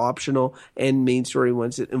 both optional and main story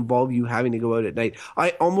ones, that involve you having to go out at night.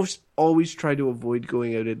 I almost always try to avoid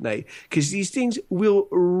going out at night because these things will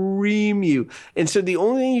ream you. And so the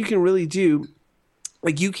only thing you can really do,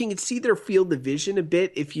 like you can see their field of vision a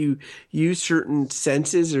bit if you use certain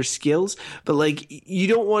senses or skills, but like you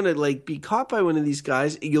don't want to like be caught by one of these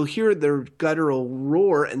guys. You'll hear their guttural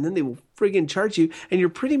roar and then they will friggin' charge you, and you're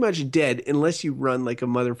pretty much dead unless you run like a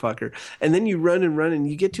motherfucker. And then you run and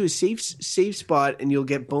you get to a safe spot and you'll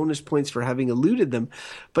get bonus points for having eluded them.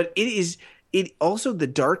 But it also, the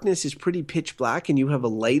darkness is pretty pitch black, and you have a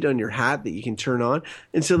light on your hat that you can turn on.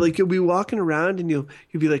 And so like you'll be walking around and you'll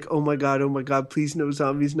be like, oh my God, please no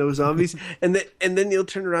zombies. and then you'll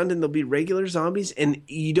turn around and there'll be regular zombies, and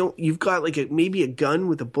you've got like maybe a gun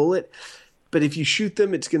with a bullet. But if you shoot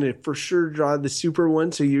them, it's going to for sure draw the super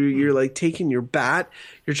one. So you're like taking your bat,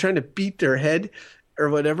 you're trying to beat their head or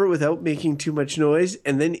whatever without making too much noise.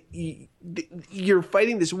 And then you're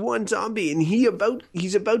fighting this one zombie, and he's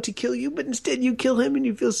about to kill you, but instead you kill him, and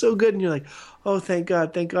you feel so good. And you're like, oh, thank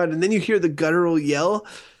God. And then you hear the guttural yell,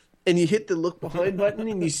 and you hit the look behind button,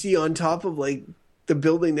 and you see on top of like the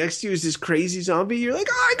building next to you is this crazy zombie. You're like,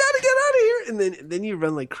 oh, I got to get out of here. And then you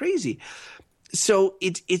run like crazy. So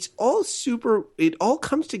it's all super. It all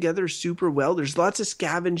comes together super well. There's lots of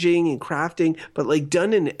scavenging and crafting, but like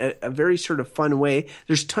done in a very sort of fun way.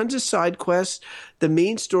 There's tons of side quests. The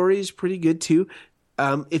main story is pretty good too,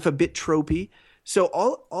 if a bit tropey. So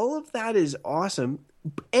all of that is awesome.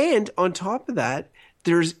 And on top of that,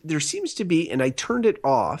 there seems to be, and I turned it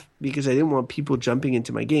off because I didn't want people jumping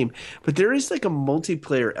into my game, but there is like a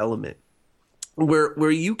multiplayer element where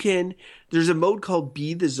you can. There's a mode called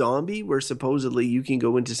Be the Zombie where supposedly you can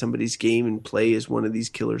go into somebody's game and play as one of these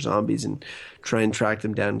killer zombies and try and track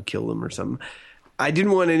them down and kill them or something. I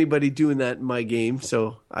didn't want anybody doing that in my game,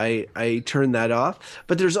 so I turned that off.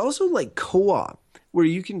 But there's also like co-op where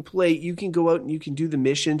you can go out and you can do the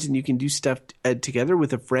missions and you can do stuff together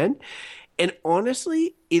with a friend. And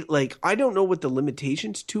honestly, I don't know what the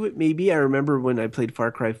limitations to it may be. I remember when I played Far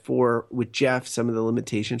Cry 4 with Jeff, some of the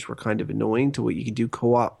limitations were kind of annoying to what you could do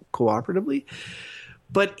cooperatively.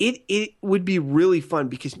 But it would be really fun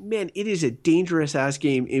because, man, it is a dangerous-ass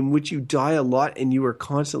game in which you die a lot and you are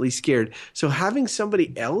constantly scared. So having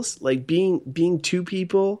somebody else, like being two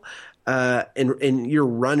people and you're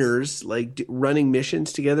runners, like running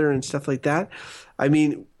missions together and stuff like that, I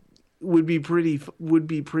mean, would be pretty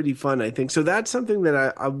fun, I think. So that's something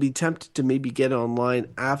that I'll be tempted to maybe get online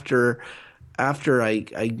after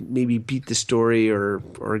I maybe beat the story or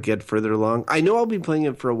get further along. I know I'll be playing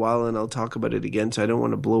it for a while and I'll talk about it again, so I don't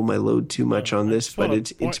want to blow my load too much on this, but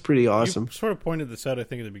it's pretty awesome. You sort of pointed this out, I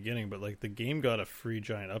think, at the beginning, but like the game got a free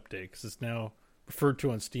giant update because it's now referred to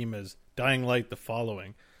on Steam as Dying Light: The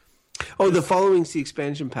Following. Oh, The Following's the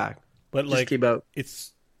expansion pack. But just came out.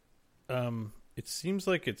 It's it seems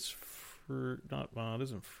like it's it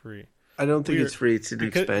isn't free. I don't think it's free. It's an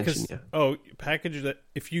expansion. Yeah. Oh, package that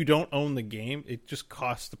if you don't own the game, it just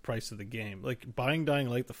costs the price of the game. Like buying Dying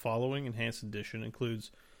Light: The Following Enhanced Edition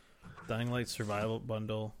includes Dying Light Survival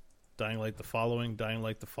Bundle, Dying Light: The Following, Dying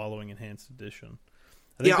Light: The Following Enhanced Edition.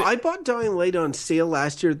 I bought Dying Light on sale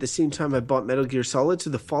last year at the same time I bought Metal Gear Solid, so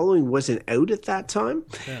the following wasn't out at that time.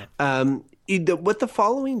 Yeah. What the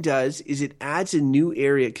following does is it adds a new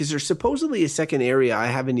area, because there's supposedly a second area I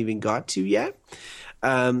haven't even got to yet.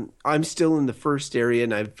 I'm still in the first area,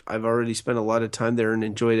 and I've already spent a lot of time there and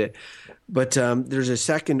enjoyed it. But there's a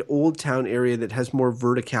second Old Town area that has more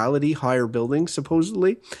verticality, higher buildings,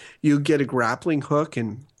 supposedly. You get a grappling hook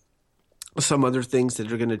and some other things that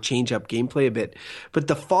are going to change up gameplay a bit. But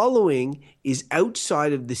the following is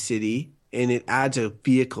outside of the city, and it adds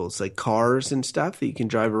vehicles like cars and stuff that you can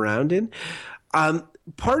drive around in.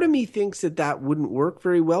 Part of me thinks that wouldn't work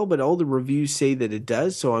very well, but all the reviews say that it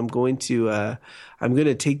does. So I'm going to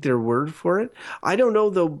take their word for it. I don't know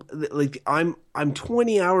though. Like I'm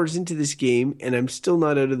 20 hours into this game and I'm still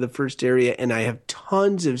not out of the first area, and I have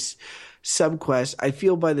tons of subquests. I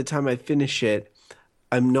feel by the time I finish it,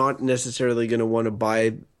 I'm not necessarily going to want to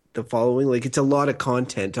buy the following. Like it's a lot of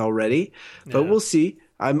content already, but we'll see.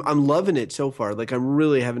 I'm loving it so far. Like I'm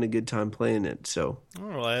really having a good time playing it. So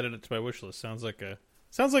I added it to my wish list. Sounds like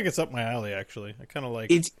it's up my alley. Actually, I kind of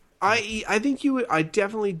like it's. I think you would. I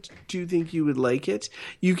definitely do think you would like it.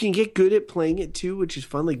 You can get good at playing it too, which is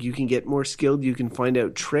fun. Like you can get more skilled. You can find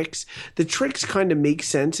out tricks. The tricks kind of make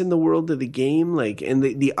sense in the world of the game. Like, and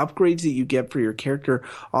the upgrades that you get for your character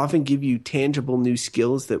often give you tangible new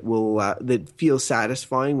skills that will that feel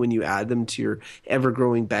satisfying when you add them to your ever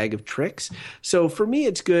growing bag of tricks. So for me,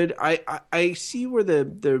 it's good. I see where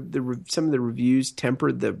the some of the reviews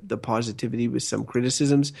tempered the positivity with some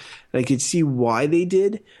criticisms, and I could see why they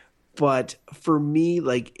did. But for me,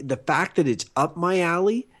 like the fact that it's up my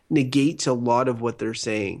alley negates a lot of what they're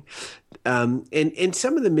saying. And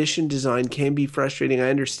some of the mission design can be frustrating. I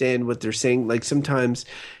understand what they're saying. Like sometimes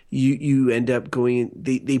you end up going,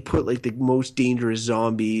 they put like the most dangerous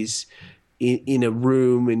zombies in a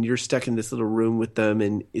room, and you're stuck in this little room with them,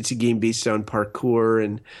 and it's a game based on parkour,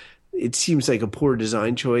 and it seems like a poor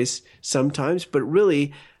design choice sometimes, but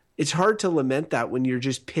really it's hard to lament that when you're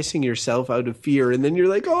just pissing yourself out of fear, and then you're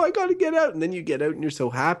like, oh, I got to get out. And then you get out and you're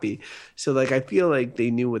so happy. So like, I feel like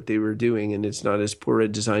they knew what they were doing, and it's not as poor a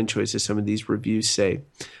design choice as some of these reviews say.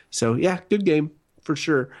 So yeah, good game for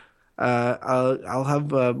sure. I'll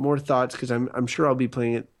have more thoughts, because I'm sure I'll be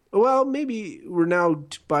playing it. Well, maybe we're now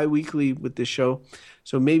bi-weekly with this show,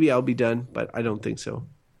 so maybe I'll be done, but I don't think so.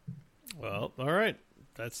 Well, all right.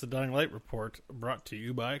 That's the Dying Light report, brought to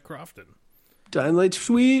you by Crofton. Dying Light's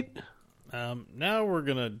sweet. Now we're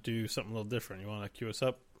gonna do something a little different. You want to cue us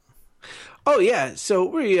up? Oh yeah. So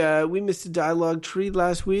we missed a dialogue tree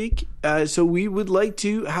last week. So we would like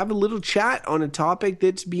to have a little chat on a topic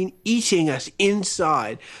that's been eating us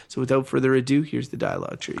inside. So without further ado, here's the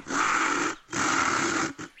dialogue tree.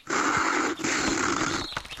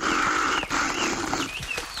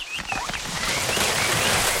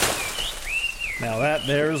 Now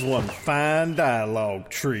there's one fine dialogue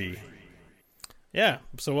tree. Yeah,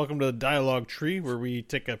 so welcome to the dialogue tree, where we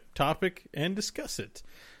take a topic and discuss it.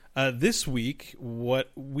 This week,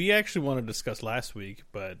 what we actually wanted to discuss last week,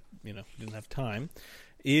 but didn't have time,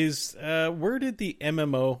 is where did the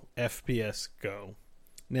MMO FPS go?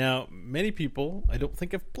 Now, many people, I don't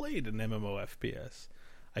think, have played an MMO FPS.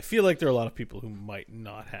 I feel like there are a lot of people who might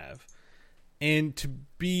not have. And to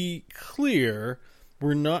be clear,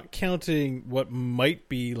 we're not counting what might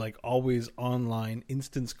be like always online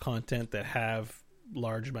instance content that have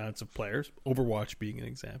large amounts of players, Overwatch being an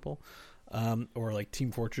example, or like Team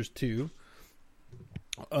Fortress 2,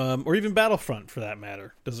 or even Battlefront for that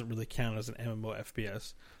matter, doesn't really count as an MMO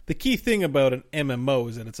FPS. The key thing about an MMO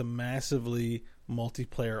is that it's a massively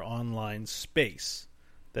multiplayer online space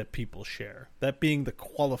that people share, that being the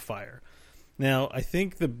qualifier. Now, I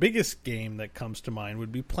think the biggest game that comes to mind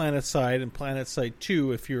would be PlanetSide and PlanetSide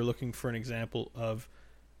 2 if you're looking for an example of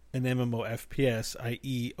an MMO FPS,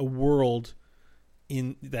 i.e. a world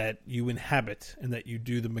in that you inhabit and that you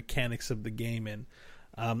do the mechanics of the game in.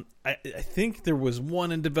 I think there was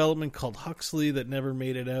one in development called Huxley that never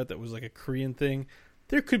made it out. That was like a Korean thing.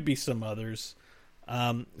 There could be some others.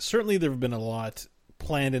 Certainly there have been a lot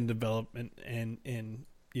planned in development and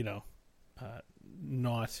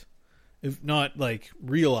not like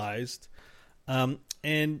realized.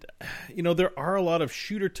 And there are a lot of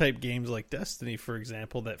shooter type games like Destiny, for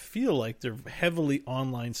example, that feel like they're heavily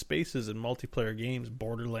online spaces and multiplayer games.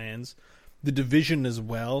 Borderlands, The Division as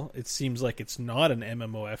well. It seems like it's not an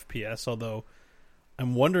MMO FPS, although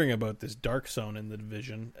I'm wondering about this Dark Zone in The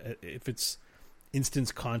Division, if it's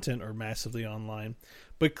instance content or massively online.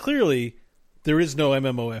 But clearly there is no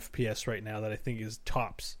MMO FPS right now that I think is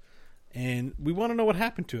tops. And we want to know what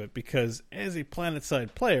happened to it, because as a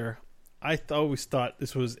PlanetSide player, I always thought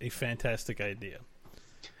this was a fantastic idea.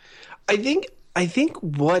 I think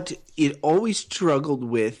what it always struggled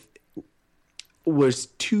with was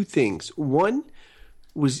two things. One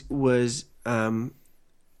was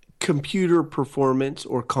computer performance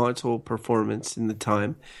or console performance in the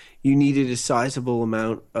time. You needed a sizable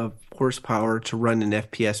amount of horsepower to run an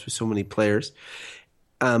FPS with so many players.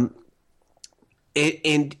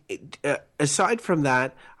 Aside from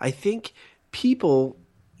that, I think people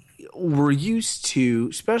were used to,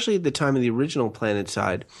 especially at the time of the original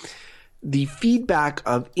PlanetSide, the feedback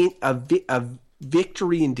of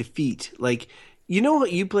victory and defeat. Like, you know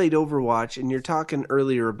what, you played Overwatch, and you're talking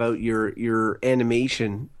earlier about your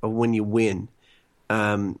animation of when you win,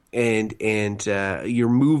 and your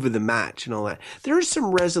move of the match and all that. There is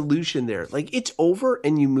some resolution there. Like, it's over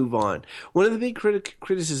and you move on. One of the big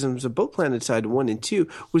criticisms of both PlanetSide 1 and 2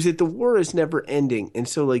 was that the war is never ending. And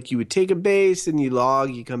so, like, you would take a base and you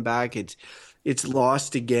log, you come back, it's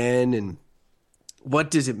lost again, and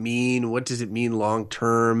what does it mean? What does it mean long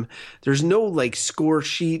term? There's no like score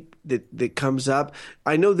sheet that comes up.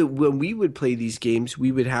 I know that when we would play these games,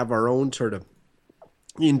 we would have our own sort of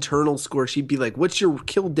internal score sheet, be like, what's your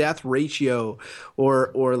kill death ratio,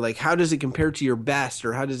 or like, how does it compare to your best,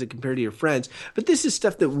 or how does it compare to your friends? But this is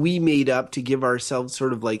stuff that we made up to give ourselves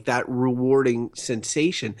sort of like that rewarding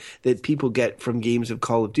sensation that people get from games of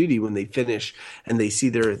Call of Duty when they finish and they see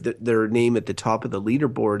their name at the top of the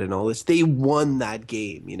leaderboard and all this. They won that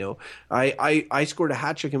game. You know, I scored a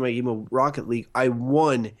hat trick in my game of Rocket League. I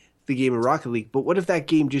won the game of Rocket League. But what if that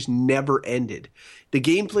game just never ended? The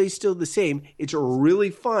gameplay's still the same. It's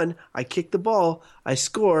really fun. I kick the ball, I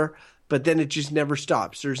score, but then it just never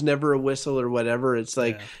stops. There's never a whistle or whatever. It's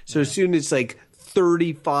like, as soon as it's like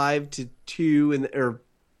 35-2 or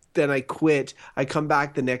then I quit. I come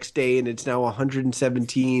back the next day and it's now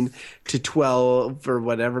 117-12 or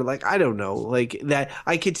whatever. Like, I don't know. Like that,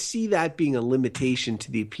 I could see that being a limitation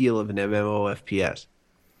to the appeal of an MMO FPS.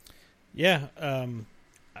 Yeah.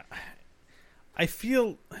 I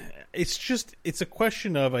feel it's a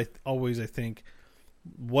question of, I think,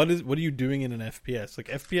 what are you doing in an FPS? Like,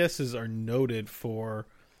 FPSs are noted for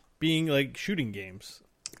being like shooting games.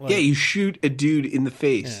 Like, yeah, you shoot a dude in the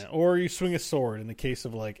face. Yeah, or you swing a sword in the case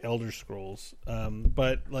of like Elder Scrolls.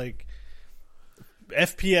 But like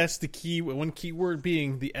FPS, one key word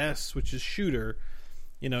being the S, which is shooter.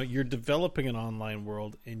 You know, you're developing an online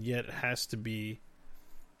world, and yet it has to be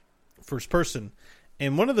first person.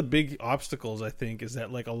 And one of the big obstacles, I think, is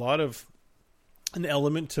that like a lot of an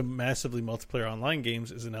element to massively multiplayer online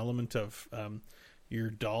games is an element of your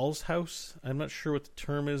doll's house. I'm not sure what the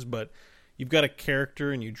term is, but you've got a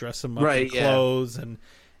character and you dress them up in clothes, and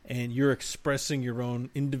you're expressing your own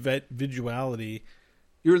individuality.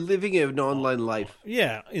 You're living an online life.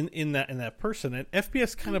 Yeah, in that person. And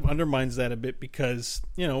FPS kind of undermines that a bit because,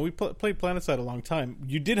 you know, we played PlanetSide a long time.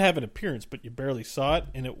 You did have an appearance, but you barely saw it,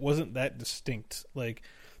 and it wasn't that distinct. Like,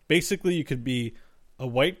 basically, you could be a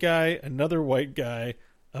white guy, another white guy,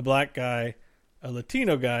 a black guy, a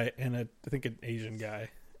Latino guy, and I think an Asian guy.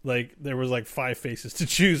 Like, there was like 5 faces to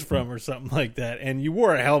choose from or something like that. And you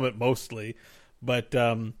wore a helmet mostly, but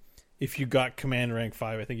if you got Command Rank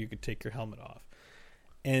 5, I think you could take your helmet off.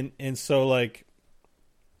 And so, like,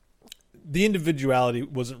 the individuality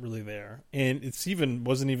wasn't really there, and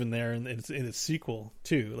wasn't even there in its sequel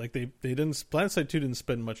too. Like, they didn't, PlanetSide 2 didn't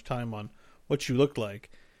spend much time on what you looked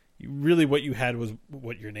like. Really, what you had was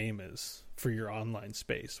what your name is for your online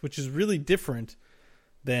space, which is really different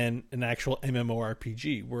than an actual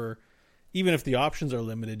MMORPG, where even if the options are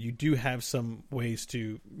limited, you do have some ways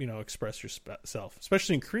to, you know, express yourself,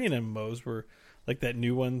 especially in Korean MMOs, where like that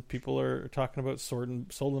new one people are talking about, Soul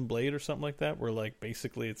and Blade or something like that, where like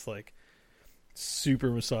basically it's like super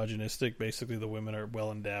misogynistic. Basically, the women are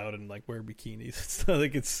well endowed and like wear bikinis. It's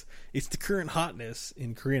like it's the current hotness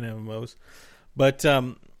in Korean MMOs, but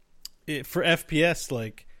for FPS,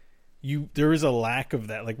 like there is a lack of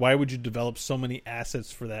that. Like, why would you develop so many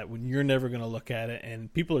assets for that when you're never going to look at it,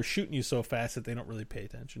 and people are shooting you so fast that they don't really pay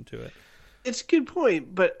attention to it? It's a good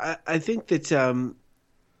point, but I think that.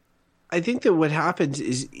 I think that what happens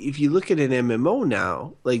is, if you look at an MMO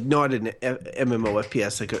now, like not an MMO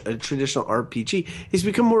FPS, like a traditional RPG, it's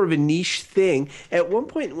become more of a niche thing. At one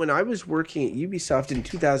point when I was working at Ubisoft in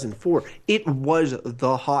 2004, it was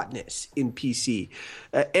the hotness in PC.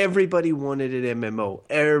 Everybody wanted an MMO.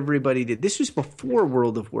 Everybody did. This was before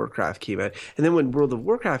World of Warcraft came out. And then when World of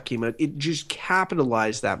Warcraft came out, it just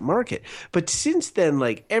capitalized that market. But since then,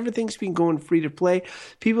 like, everything's been going free to play.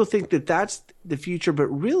 People think that that's the future, but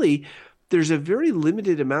really there's a very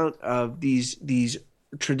limited amount of these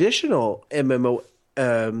traditional MMO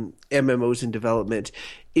MMOs in development.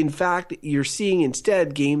 In fact, you're seeing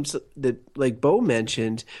instead games that, like Bo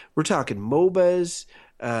mentioned, we're talking MOBAs,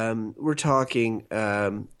 we're talking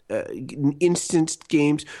instanced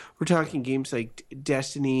games, we're talking games like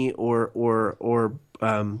Destiny or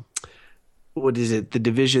what is it, the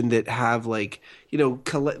Division, that have like,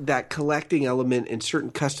 that collecting element and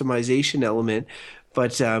certain customization element,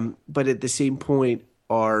 but at the same point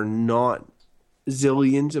are not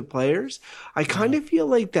zillions of players. I kind of feel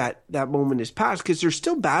like that moment is past, because there's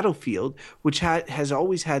still Battlefield, which has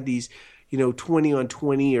always had these 20 on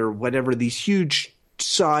 20 or whatever, these huge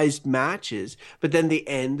sized matches, but then they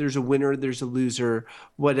end, there's a winner, there's a loser,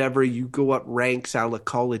 whatever, you go up ranks a la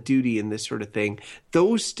Call of Duty and this sort of thing.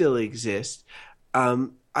 Those still exist.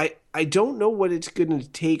 I don't know what it's going to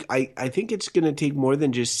take. I think it's going to take more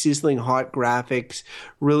than just sizzling hot graphics,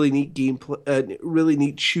 really neat gameplay, really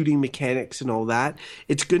neat shooting mechanics and all that.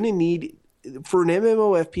 It's going to need, for an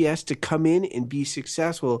MMO FPS to come in and be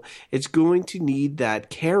successful, it's going to need that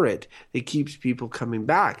carrot that keeps people coming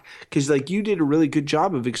back. Because like you did a really good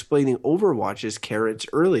job of explaining Overwatch's carrots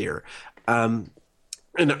earlier. And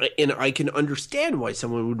I can understand why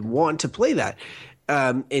someone would want to play that.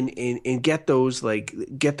 And get those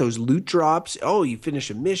loot drops. Oh, you finish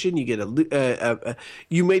a mission, you get a loot.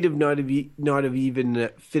 You might have not have even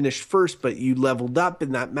finished first, but you leveled up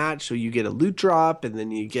in that match, so you get a loot drop, and then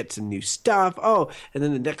you get some new stuff. Oh, and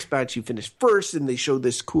then the next match you finish first, and they show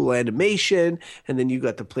this cool animation, and then you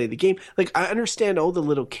got to play the game. Like, I understand all the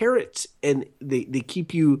little carrots, and they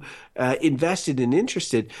keep you invested and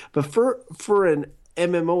interested. But for an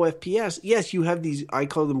MMO FPS, yes, you have these, I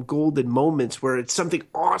call them golden moments, where it's something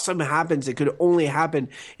awesome happens that could only happen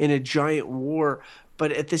in a giant war.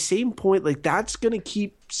 But at the same point, like, that's going to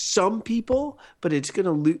keep some people, but it's going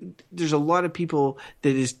to there's a lot of people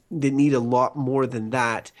that need a lot more than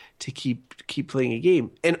that to keep playing a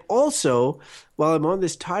game. And also, while I'm on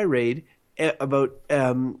this tirade about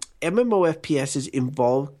MMO FPSs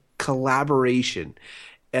involve collaboration.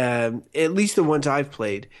 At least the ones I've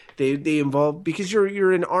played, they involve, because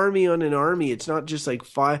you're an army on an army. It's not just like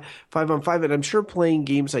five on five, and I'm sure playing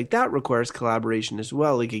games like that requires collaboration as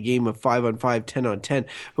well, like a game of 5 on 5, 10 on 10.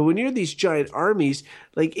 But when you're these giant armies,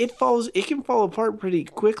 like it can fall apart pretty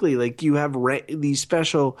quickly. Like you have these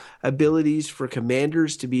special abilities for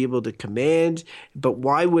commanders to be able to command, but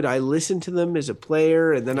why would I listen to them as a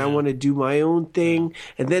player? And then I want to do my own thing,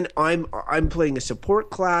 and then I'm playing a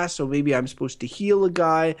support class, so maybe I'm supposed to heal a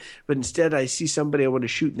guy, but instead I see somebody I want to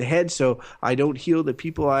shoot in the head, so I don't heal the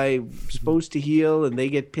people I'm supposed to heal, and they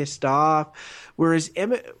get pissed off. Whereas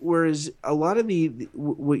a lot of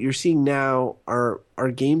what you're seeing now are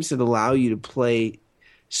games that allow you to play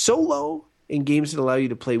solo and games that allow you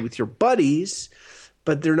to play with your buddies,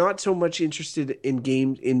 but they're not so much interested in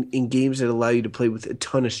games that allow you to play with a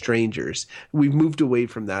ton of strangers. We've moved away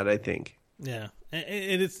from that, I think. Yeah,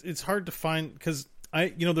 and it's hard to find, because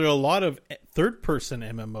there are a lot of third-person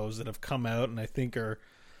MMOs that have come out, and I think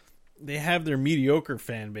they have their mediocre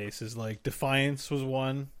fan bases. Like Defiance was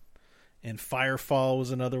one, and Firefall was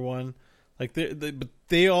another one. Like but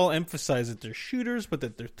they all emphasize that they're shooters, but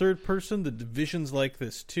that they're third-person. The Division's like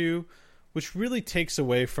this too, which really takes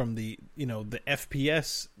away from the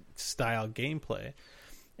FPS style gameplay.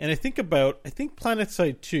 And I think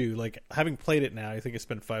PlanetSide 2, like having played it now, I think I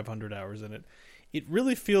spent 500 hours in it. It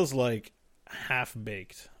really feels like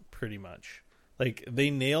half-baked, pretty much. Like they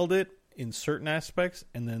nailed it in certain aspects,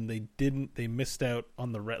 and then they missed out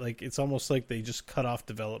on the like it's almost like they just cut off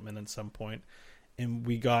development at some point, and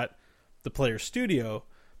we got the player studio,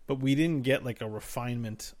 but we didn't get like a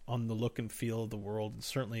refinement on the look and feel of the world. And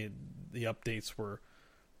certainly the updates were,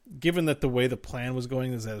 given that the way the plan was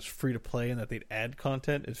going is that it's free to play and that they'd add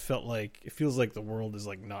content, it feels like the world is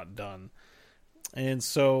like not done. And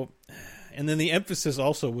then the emphasis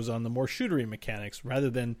also was on the more shootery mechanics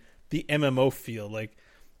rather than the MMO feel. Like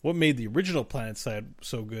what made the original PlanetSide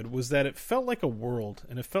so good was that it felt like a world,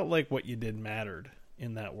 and it felt like what you did mattered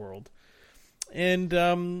in that world. And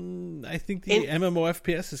I think the MMO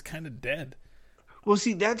FPS is kind of dead. Well,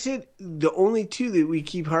 see, that's it. The only two that we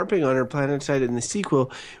keep harping on are PlanetSide and the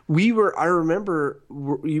sequel. I remember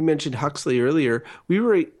you mentioned Huxley earlier. We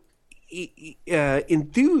were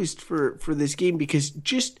enthused for this game because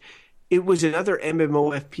it was another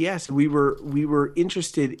MMO FPS. We were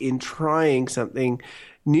interested in trying something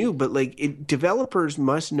new, but developers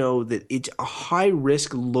must know that it's a high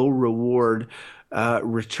risk, low reward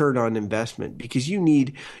return on investment, because you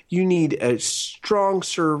need strong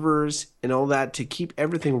servers and all that to keep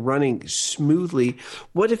everything running smoothly.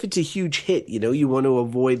 What if it's a huge hit? You want to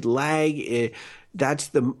avoid lag. That's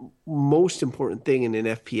the most important thing in an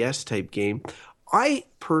FPS type game. I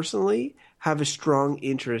personally have a strong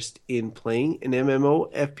interest in playing an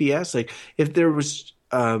MMO FPS. Like if there was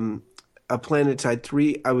a PlanetSide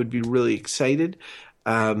 3, I would be really excited.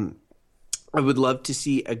 I would love to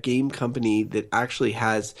see a game company that actually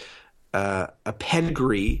has a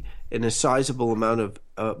pedigree and a sizable amount of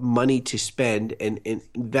money to spend and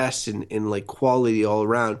invest in like quality all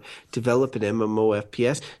around, develop an MMO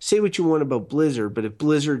FPS. Say what you want about Blizzard, but if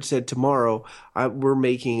Blizzard said tomorrow we're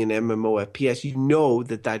making an MMO FPS, you know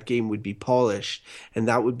that game would be polished, and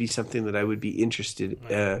that would be something that I would be interested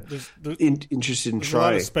interested in there's trying. A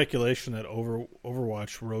lot of speculation that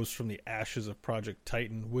Overwatch rose from the ashes of Project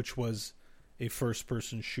Titan, which was a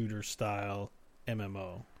first-person shooter style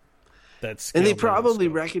MMO. And they probably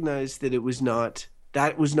recognized that it was not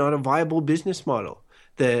a viable business model.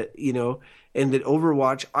 And that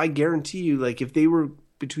Overwatch, I guarantee you, like if they were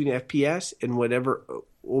between FPS and whatever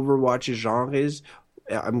Overwatch's genre is,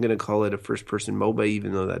 I'm going to call it a first-person MOBA,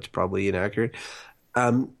 even though that's probably inaccurate.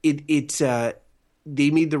 They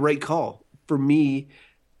made the right call. For me,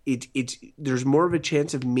 there's more of a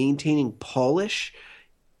chance of maintaining polish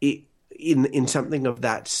in something of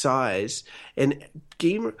that size. And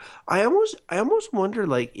gamer, I almost wonder,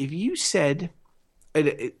 like, if you said,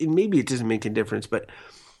 and maybe it doesn't make a difference, but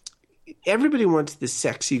everybody wants the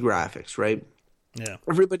sexy graphics, right? Yeah.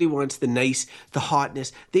 Everybody wants the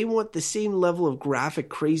hotness. They want the same level of graphic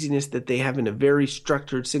craziness that they have in a very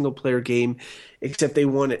structured single player game, except they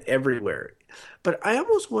want it everywhere. But I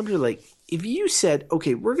almost wonder, like, if you said,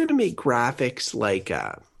 okay, we're going to make graphics like,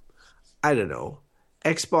 I don't know,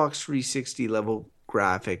 Xbox 360 level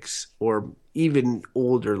graphics, or even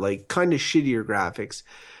older, like kind of shittier graphics,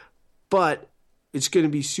 but it's going to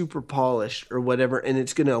be super polished or whatever, and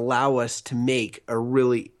it's going to allow us to make a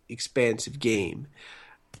really expansive game.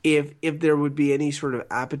 If there would be any sort of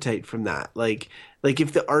appetite from that, like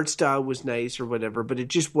if the art style was nice or whatever, but it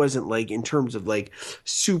just wasn't like in terms of like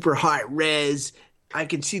super high res, I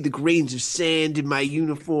can see the grains of sand in my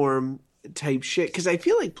uniform type shit. Because I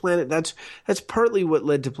feel like that's partly what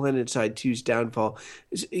led to PlanetSide 2's downfall.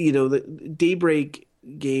 The Daybreak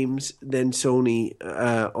Games, then Sony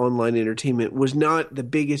Online Entertainment, was not the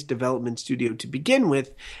biggest development studio to begin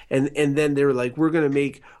with, and then they were like, we're going to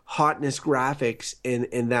make hotness graphics,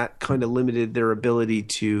 and that kind of limited their ability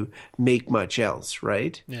to make much else,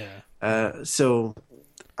 right? Yeah. So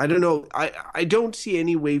I don't know. I don't see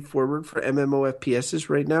any way forward for MMO FPSs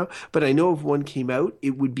right now, but I know if one came out,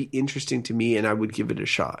 it would be interesting to me, and I would give it a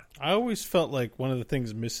shot. I always felt like one of the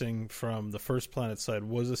things missing from the first PlanetSide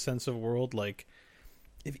was a sense of world. Like,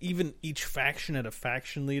 if even each faction had a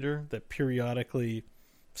faction leader that periodically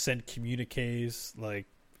sent communiques, like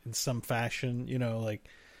in some fashion, like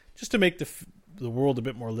just to make the world a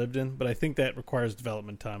bit more lived in. But I think that requires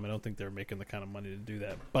development time. I don't think they're making the kind of money to do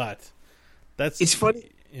that. But it's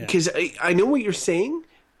funny because I know what you're saying,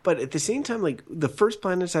 but at the same time, like the first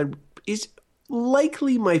PlanetSide is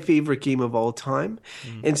likely my favorite game of all time.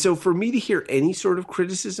 And so for me to hear any sort of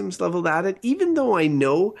criticisms leveled at it, even though I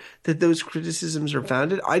know that those criticisms are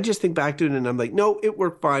founded, I just think back to it and I'm like, no, it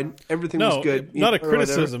worked fine. Everything was good. Not a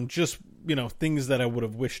criticism, just things that I would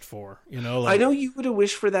have wished for. I know you would have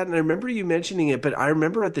wished for that, and I remember you mentioning it, but I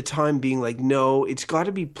remember at the time being like, no, it's got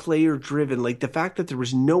to be player driven. Like the fact that there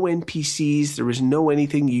was no NPCs, there was no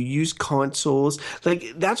anything, you use consoles.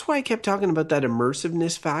 Like that's why I kept talking about that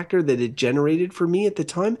immersiveness factor that it generated for me at the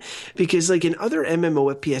time, because like in other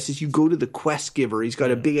MMO FPSs, you go to the quest giver, he's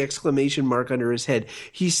got a big exclamation mark under his head,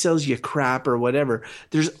 he sells you crap or whatever.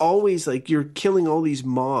 There's always like you're killing all these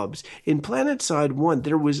mobs. In PlanetSide 1,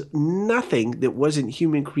 there was nothing that wasn't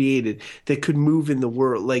human created that could move in the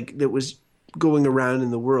world, like that was going around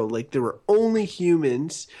in the world. Like there were only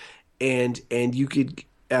humans, and you could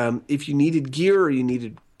if you needed gear or you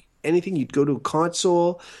needed anything, you'd go to a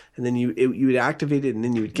console and then you would activate it, and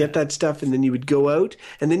then you would get that stuff, and then you would go out,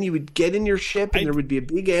 and then you would get in your ship, and there would be a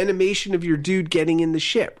big animation of your dude getting in the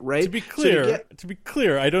ship, right? To be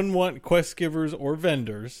clear, I don't want quest givers or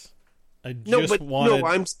vendors. I'm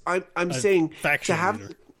saying to have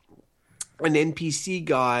leader. An NPC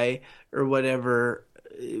guy or whatever,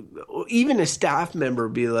 even a staff member,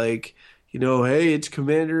 be like, hey, it's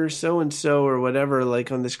Commander so-and-so or whatever,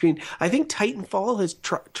 like on the screen. I think Titanfall has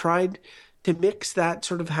tried to mix that,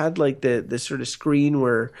 sort of had like the sort of screen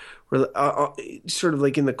where sort of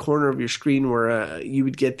like in the corner of your screen where you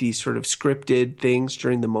would get these sort of scripted things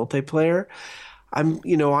during the multiplayer.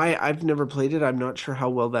 I've never played it. I'm not sure how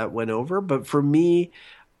well that went over, but for me,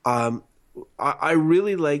 I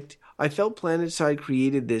really liked. I felt PlanetSide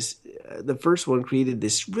created this. The first one created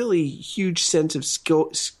this really huge sense of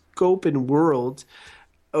scope and world,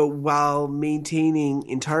 while maintaining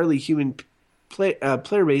entirely human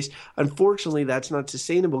player base. Unfortunately, that's not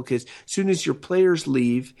sustainable because as soon as your players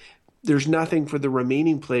leave, there's nothing for the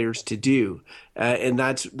remaining players to do, and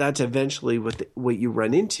that's eventually what you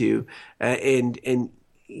run into, and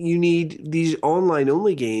you need these online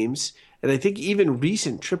only games. And I think even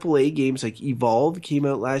recent AAA games like Evolve came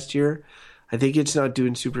out last year. I think it's not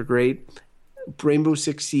doing super great. Rainbow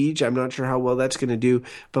Six Siege, I'm not sure how well that's going to do.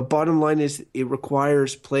 But bottom line is it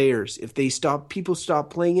requires players. If people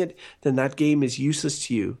stop playing it, then that game is useless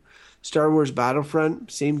to you. Star Wars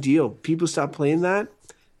Battlefront, same deal. People stop playing that,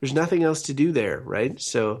 there's nothing else to do there, right?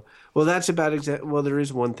 So, well, that's a bad example. Well, there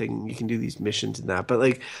is one thing. You can do these missions and that. But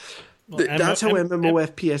like, that's how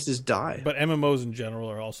MMOFPSs die. But MMOs in general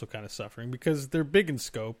are also kind of suffering because they're big in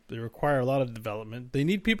scope. They require a lot of development. They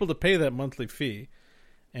need people to pay that monthly fee.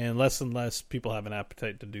 And less people have an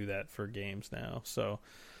appetite to do that for games now. So,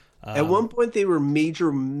 at one point they were major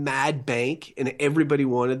mad bank, and everybody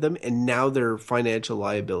wanted them, and now they're financial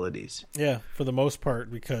liabilities. Yeah, for the most part,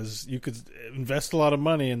 because you could invest a lot of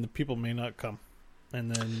money, and the people may not come,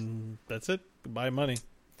 and then that's it. Goodbye money.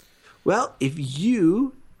 Well, if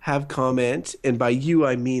you have comments, and by you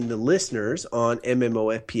I mean the listeners, on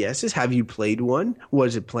MMOFPSs, have you played one?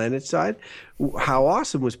 Was it PlanetSide? How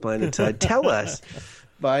awesome was PlanetSide? Tell us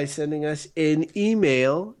by sending us an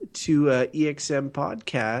email to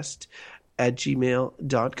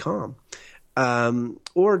exmpodcast@gmail.com.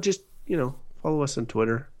 Or just, follow us on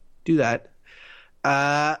Twitter. Do that.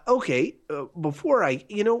 Okay. Before I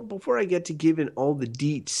get to giving all the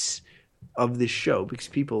deets of this show, because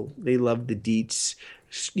people, they love the deets.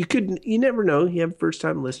 You never know. You have a first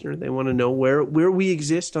time listener. They want to know where we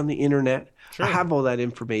exist on the internet. Sure. I have all that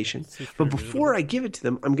information. But before I give it to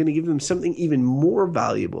them, I'm going to give them something even more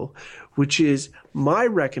valuable, which is my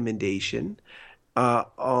recommendation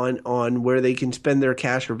on where they can spend their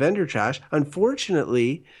cash or vendor trash.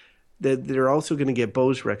 Unfortunately, they're also going to get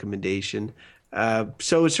Bo's recommendation.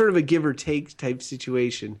 So it's sort of a give or take type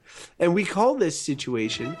situation. And we call this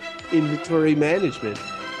situation inventory management.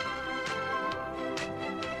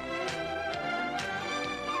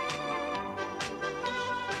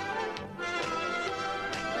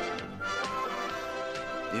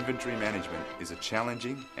 Inventory management is a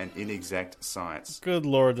challenging and inexact science. Good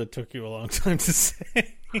Lord, that took you a long time to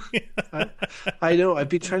say. I know. I've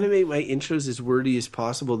been trying to make my intros as wordy as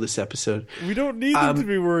possible this episode. We don't need them to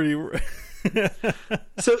be wordy.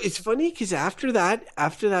 So it's funny because after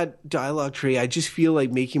that dialogue tree, I just feel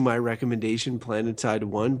like making my recommendation PlanetSide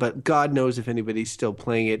 1, but God knows if anybody's still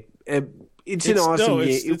playing it. It's an awesome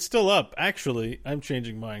game. It's still up. Actually, I'm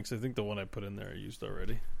changing mine because I think the one I put in there I used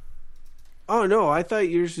already. Oh, no, I thought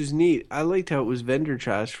yours was neat. I liked how it was vendor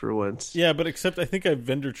trash for once. Yeah, but except I think I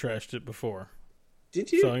vendor trashed it before.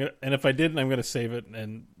 Did you? So and if I didn't, I'm going to save it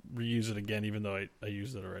and reuse it again, even though I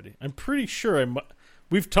used it already. I'm pretty sure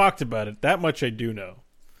we've talked about it. That much I do know.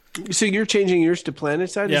 So you're changing yours to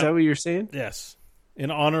PlanetSide? Yeah. Is that what you're saying? Yes.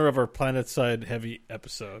 In honor of our PlanetSide heavy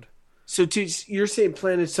episode. So you're saying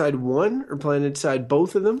PlanetSide 1 or PlanetSide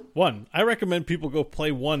both of them? 1. I recommend people go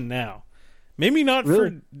play 1 now. Maybe not for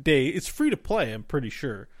day. It's free to play, I'm pretty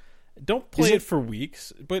sure. Don't play it for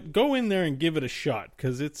weeks, but go in there and give it a shot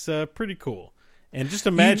because it's pretty cool. And just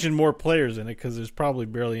imagine more players in it because there's probably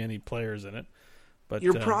barely any players in it. But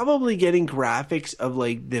you're probably getting graphics of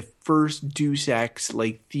like the first Deus Ex,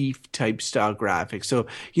 like Thief type style graphics. So,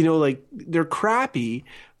 like they're crappy,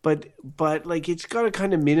 but like it's got a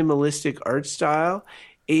kind of minimalistic art style.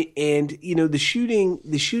 And the shooting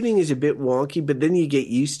is a bit wonky, but then you get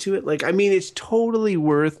used to it. Like, I mean, it's totally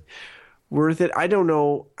worth it. I don't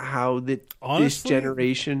know how this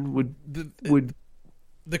generation would.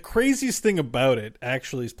 The craziest thing about it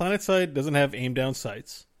actually is PlanetSide doesn't have aim down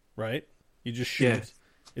sights, right? You just shoot. Yeah.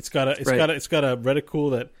 It's got a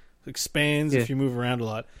reticle that expands if you move around a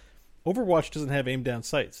lot. Overwatch doesn't have aim down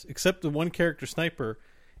sights, except the one character sniper.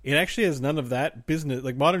 It actually has none of that business.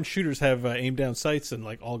 Like modern shooters have aim down sights and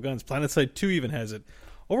like all guns. PlanetSide 2 even has it.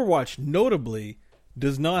 Overwatch notably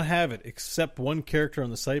does not have it except one character on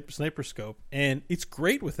the sniper scope, and it's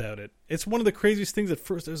great without it. It's one of the craziest things. At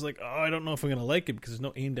first I was like, I don't know if I'm going to like it because there's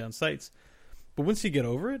no aim down sights. But once you get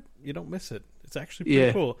over it, you don't miss it. It's actually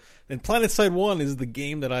pretty cool. And PlanetSide 1 is the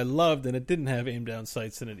game that I loved, and it didn't have aim down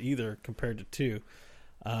sights in it either compared to 2.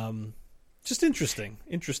 Just interesting.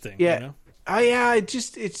 Yeah.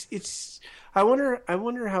 It's. I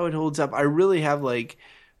wonder how it holds up. I really have like,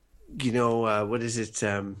 what is it?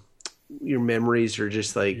 Your memories are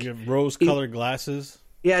just like you have rose-colored glasses.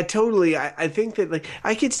 Yeah, totally. I think that like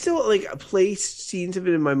I could still like place scenes of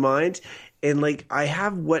it in my mind, And like I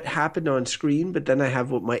have what happened on screen, but then I have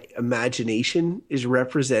what my imagination is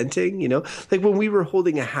representing. Like when we were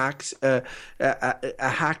holding a hack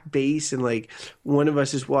base, and like one of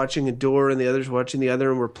us is watching a door and the other's watching the other,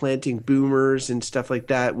 and we're planting boomers and stuff like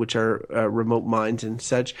that, which are remote mines and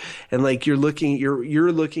such. And like you're looking at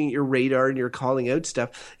your radar and you're calling out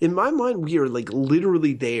stuff. In my mind, we are like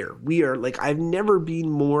literally there. We are like, I've never been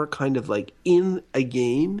more kind of like in a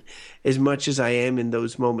game as much as I am in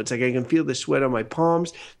those moments. Like I can feel the sweat on my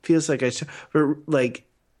palms. Feels like like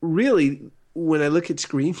really when I look at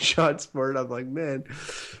screenshots for it, I'm like, man,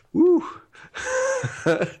 woo.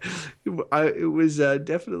 It was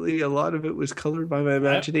definitely a lot of it was colored by my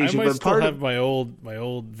imagination. I might but still have my old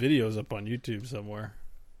videos up on YouTube somewhere.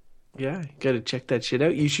 Yeah, got to check that shit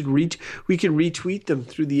out. You should we can retweet them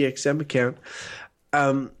through the XM account.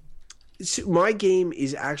 So my game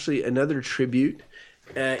is actually another tribute.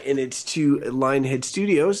 And it's to Lionhead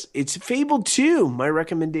Studios. It's Fable 2, my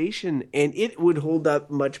recommendation, and it would hold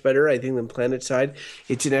up much better, I think, than PlanetSide.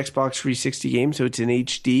 It's an Xbox 360 game, so it's in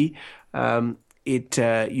HD.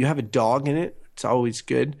 You have a dog in it. It's always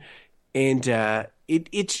good, and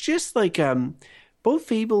it's just like both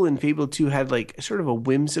Fable and Fable 2 had like sort of a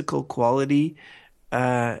whimsical quality,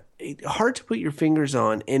 hard to put your fingers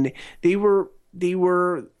on, and they rose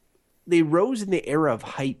in the era of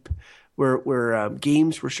hype. Where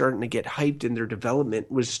games were starting to get hyped and their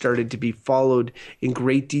development was started to be followed in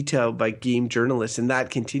great detail by game journalists. And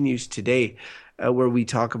that continues today, where we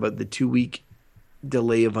talk about the 2-week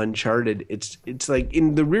delay of Uncharted. It's like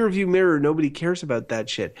in the rearview mirror, nobody cares about that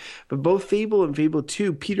shit. But both Fable and Fable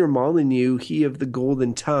 2, Peter Molyneux, he of the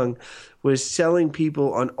Golden Tongue, was selling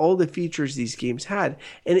people on all the features these games had.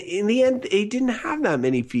 And in the end, they didn't have that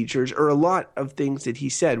many features, or a lot of things that he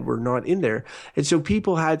said were not in there. And so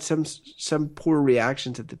people had some poor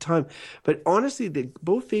reactions at the time. But honestly,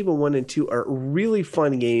 both Fable 1 and 2 are really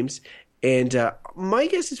fun games. And my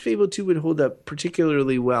guess is Fable 2 would hold up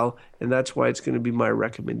particularly well, and that's why it's going to be my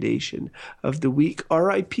recommendation of the week.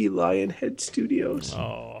 R.I.P. Lionhead Studios.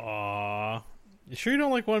 Aww. You sure you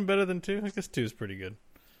don't like 1 better than 2? I guess 2 is pretty good.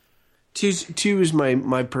 2 is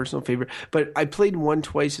my personal favorite, but I played 1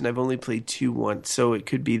 twice and I've only played 2 once, so it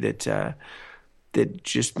could be that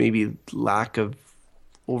just maybe lack of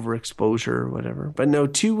overexposure or whatever. But no,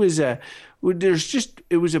 2 was it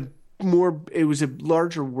was a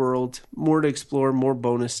larger world, more to explore, more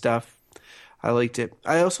bonus stuff. I liked it.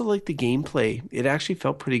 I also liked the gameplay. It actually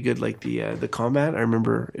felt pretty good, like the combat. I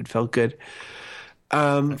remember it felt good.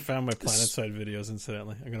 I found my PlanetSide videos,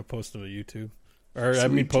 incidentally. I'm going to post them to YouTube.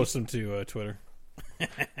 Post them to Twitter.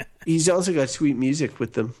 He's also got sweet music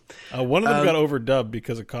with them. One of them got overdubbed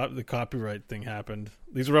because the copyright thing happened.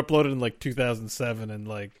 These were uploaded in like 2007, and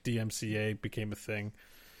like DMCA became a thing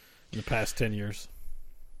in the past 10 years.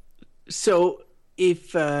 So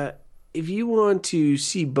if you want to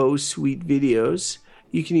see Bo's sweet videos,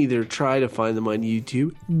 you can either try to find them on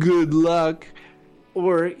YouTube. Good luck.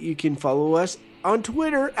 Or you can follow us on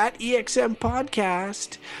Twitter at EXM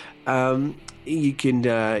Podcast. You can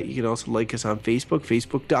also like us on Facebook,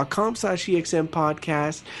 facebook.com/EXM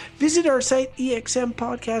Podcast. Visit our site,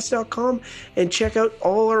 exmpodcast.com, and check out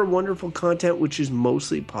all our wonderful content, which is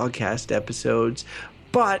mostly podcast episodes.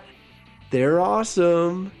 But they're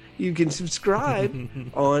awesome. You can subscribe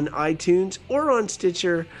on iTunes or on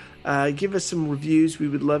Stitcher. Give us some reviews. We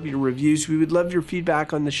would love your reviews. We would love your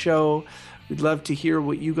feedback on the show. We'd love to hear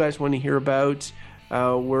what you guys want to hear about.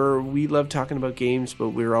 We love talking about games, but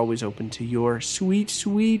we're always open to your sweet,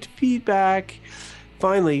 sweet feedback.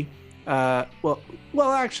 Finally,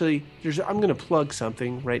 actually, I'm going to plug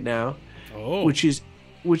something right now, which is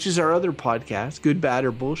our other podcast, Good, Bad,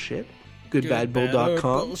 or Bullshit.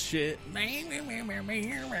 GoodBadBull.com. Bullshit.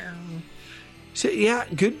 So yeah,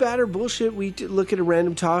 Good, Bad, or Bullshit. We look at a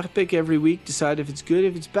random topic every week, decide if it's good,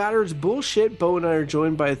 if it's bad, or it's bullshit. Bo and I are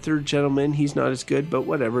joined by a third gentleman. He's not as good, but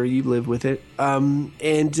whatever. You live with it. My name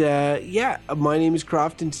is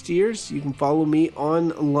Crofton Steers. You can follow me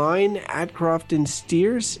online at Crofton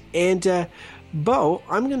Steers. And Bo,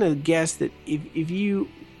 I'm going to guess that if you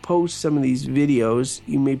post some of these videos,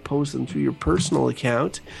 you may post them through your personal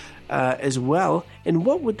account as well. And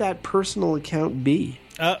what would that personal account be?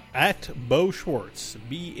 At Bo Schwartz,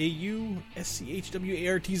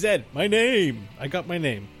 BAUSCHWARTZ. My name. I got my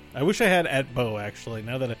name. I wish I had at Bo, actually.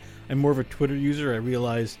 Now that I'm more of a Twitter user, I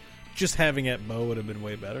realize just having at Bo would have been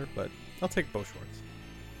way better. But I'll take Bo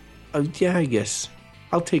Schwartz. Yeah, I guess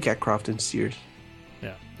I'll take at Crofton Steers.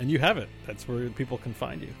 Yeah, and you have it. That's where people can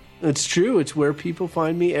find you. It's true. It's where people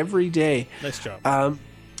find me every day. Nice job.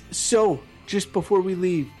 So just before we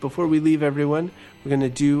leave everyone, we're going to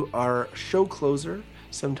do our show closer.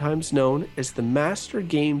 sometimes known as the Master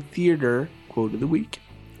Game Theater Quote of the Week?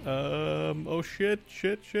 Oh shit.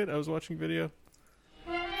 I was watching video.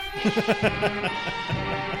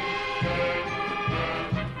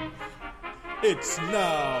 It's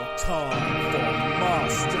now time for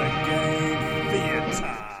Master Game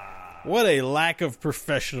Theater. What a lack of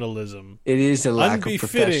professionalism. It is a lack of Unbefitting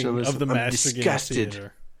professionalism. of the I'm Master Game disgusted.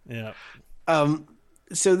 Theater. Yeah.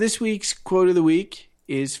 So this week's Quote of the Week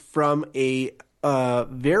is from a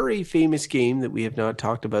very famous game that we have not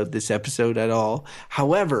talked about this episode at all.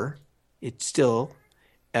 However, it's still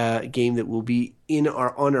a game that will be on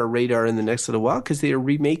our radar in the next little while because they are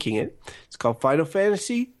remaking it. It's called Final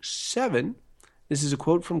Fantasy VII. This is a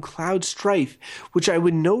quote from Cloud Strife, which I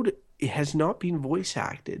would note it has not been voice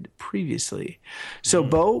acted previously. So,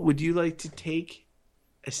 Bo, would you like to take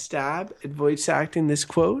a stab at voice acting this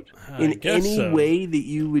quote in any way that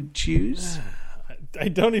you would choose? I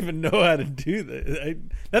don't even know how to do that.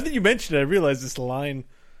 Now that you mentioned it, I realized this line.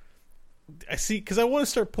 I see, because I want to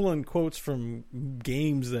start pulling quotes from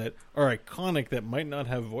games that are iconic that might not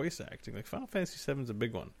have voice acting. Like Final Fantasy VII is a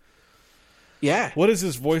big one. Yeah. What is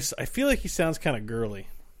his voice? I feel like he sounds kind of girly.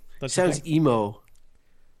 Sounds emo.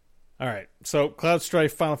 All right. So Cloud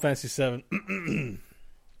Strife, Final Fantasy VII.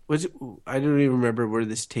 Was it, I don't even remember where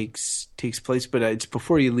this takes place, but it's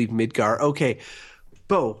before you leave Midgar. Okay.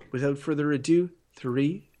 Bo, without further ado,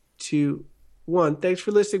 3, 2, 1. Thanks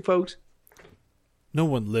for listening, folks. No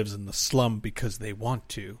one lives in the slum because they want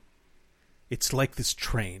to. It's like this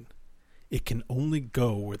train. It can only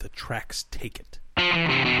go where the tracks take it.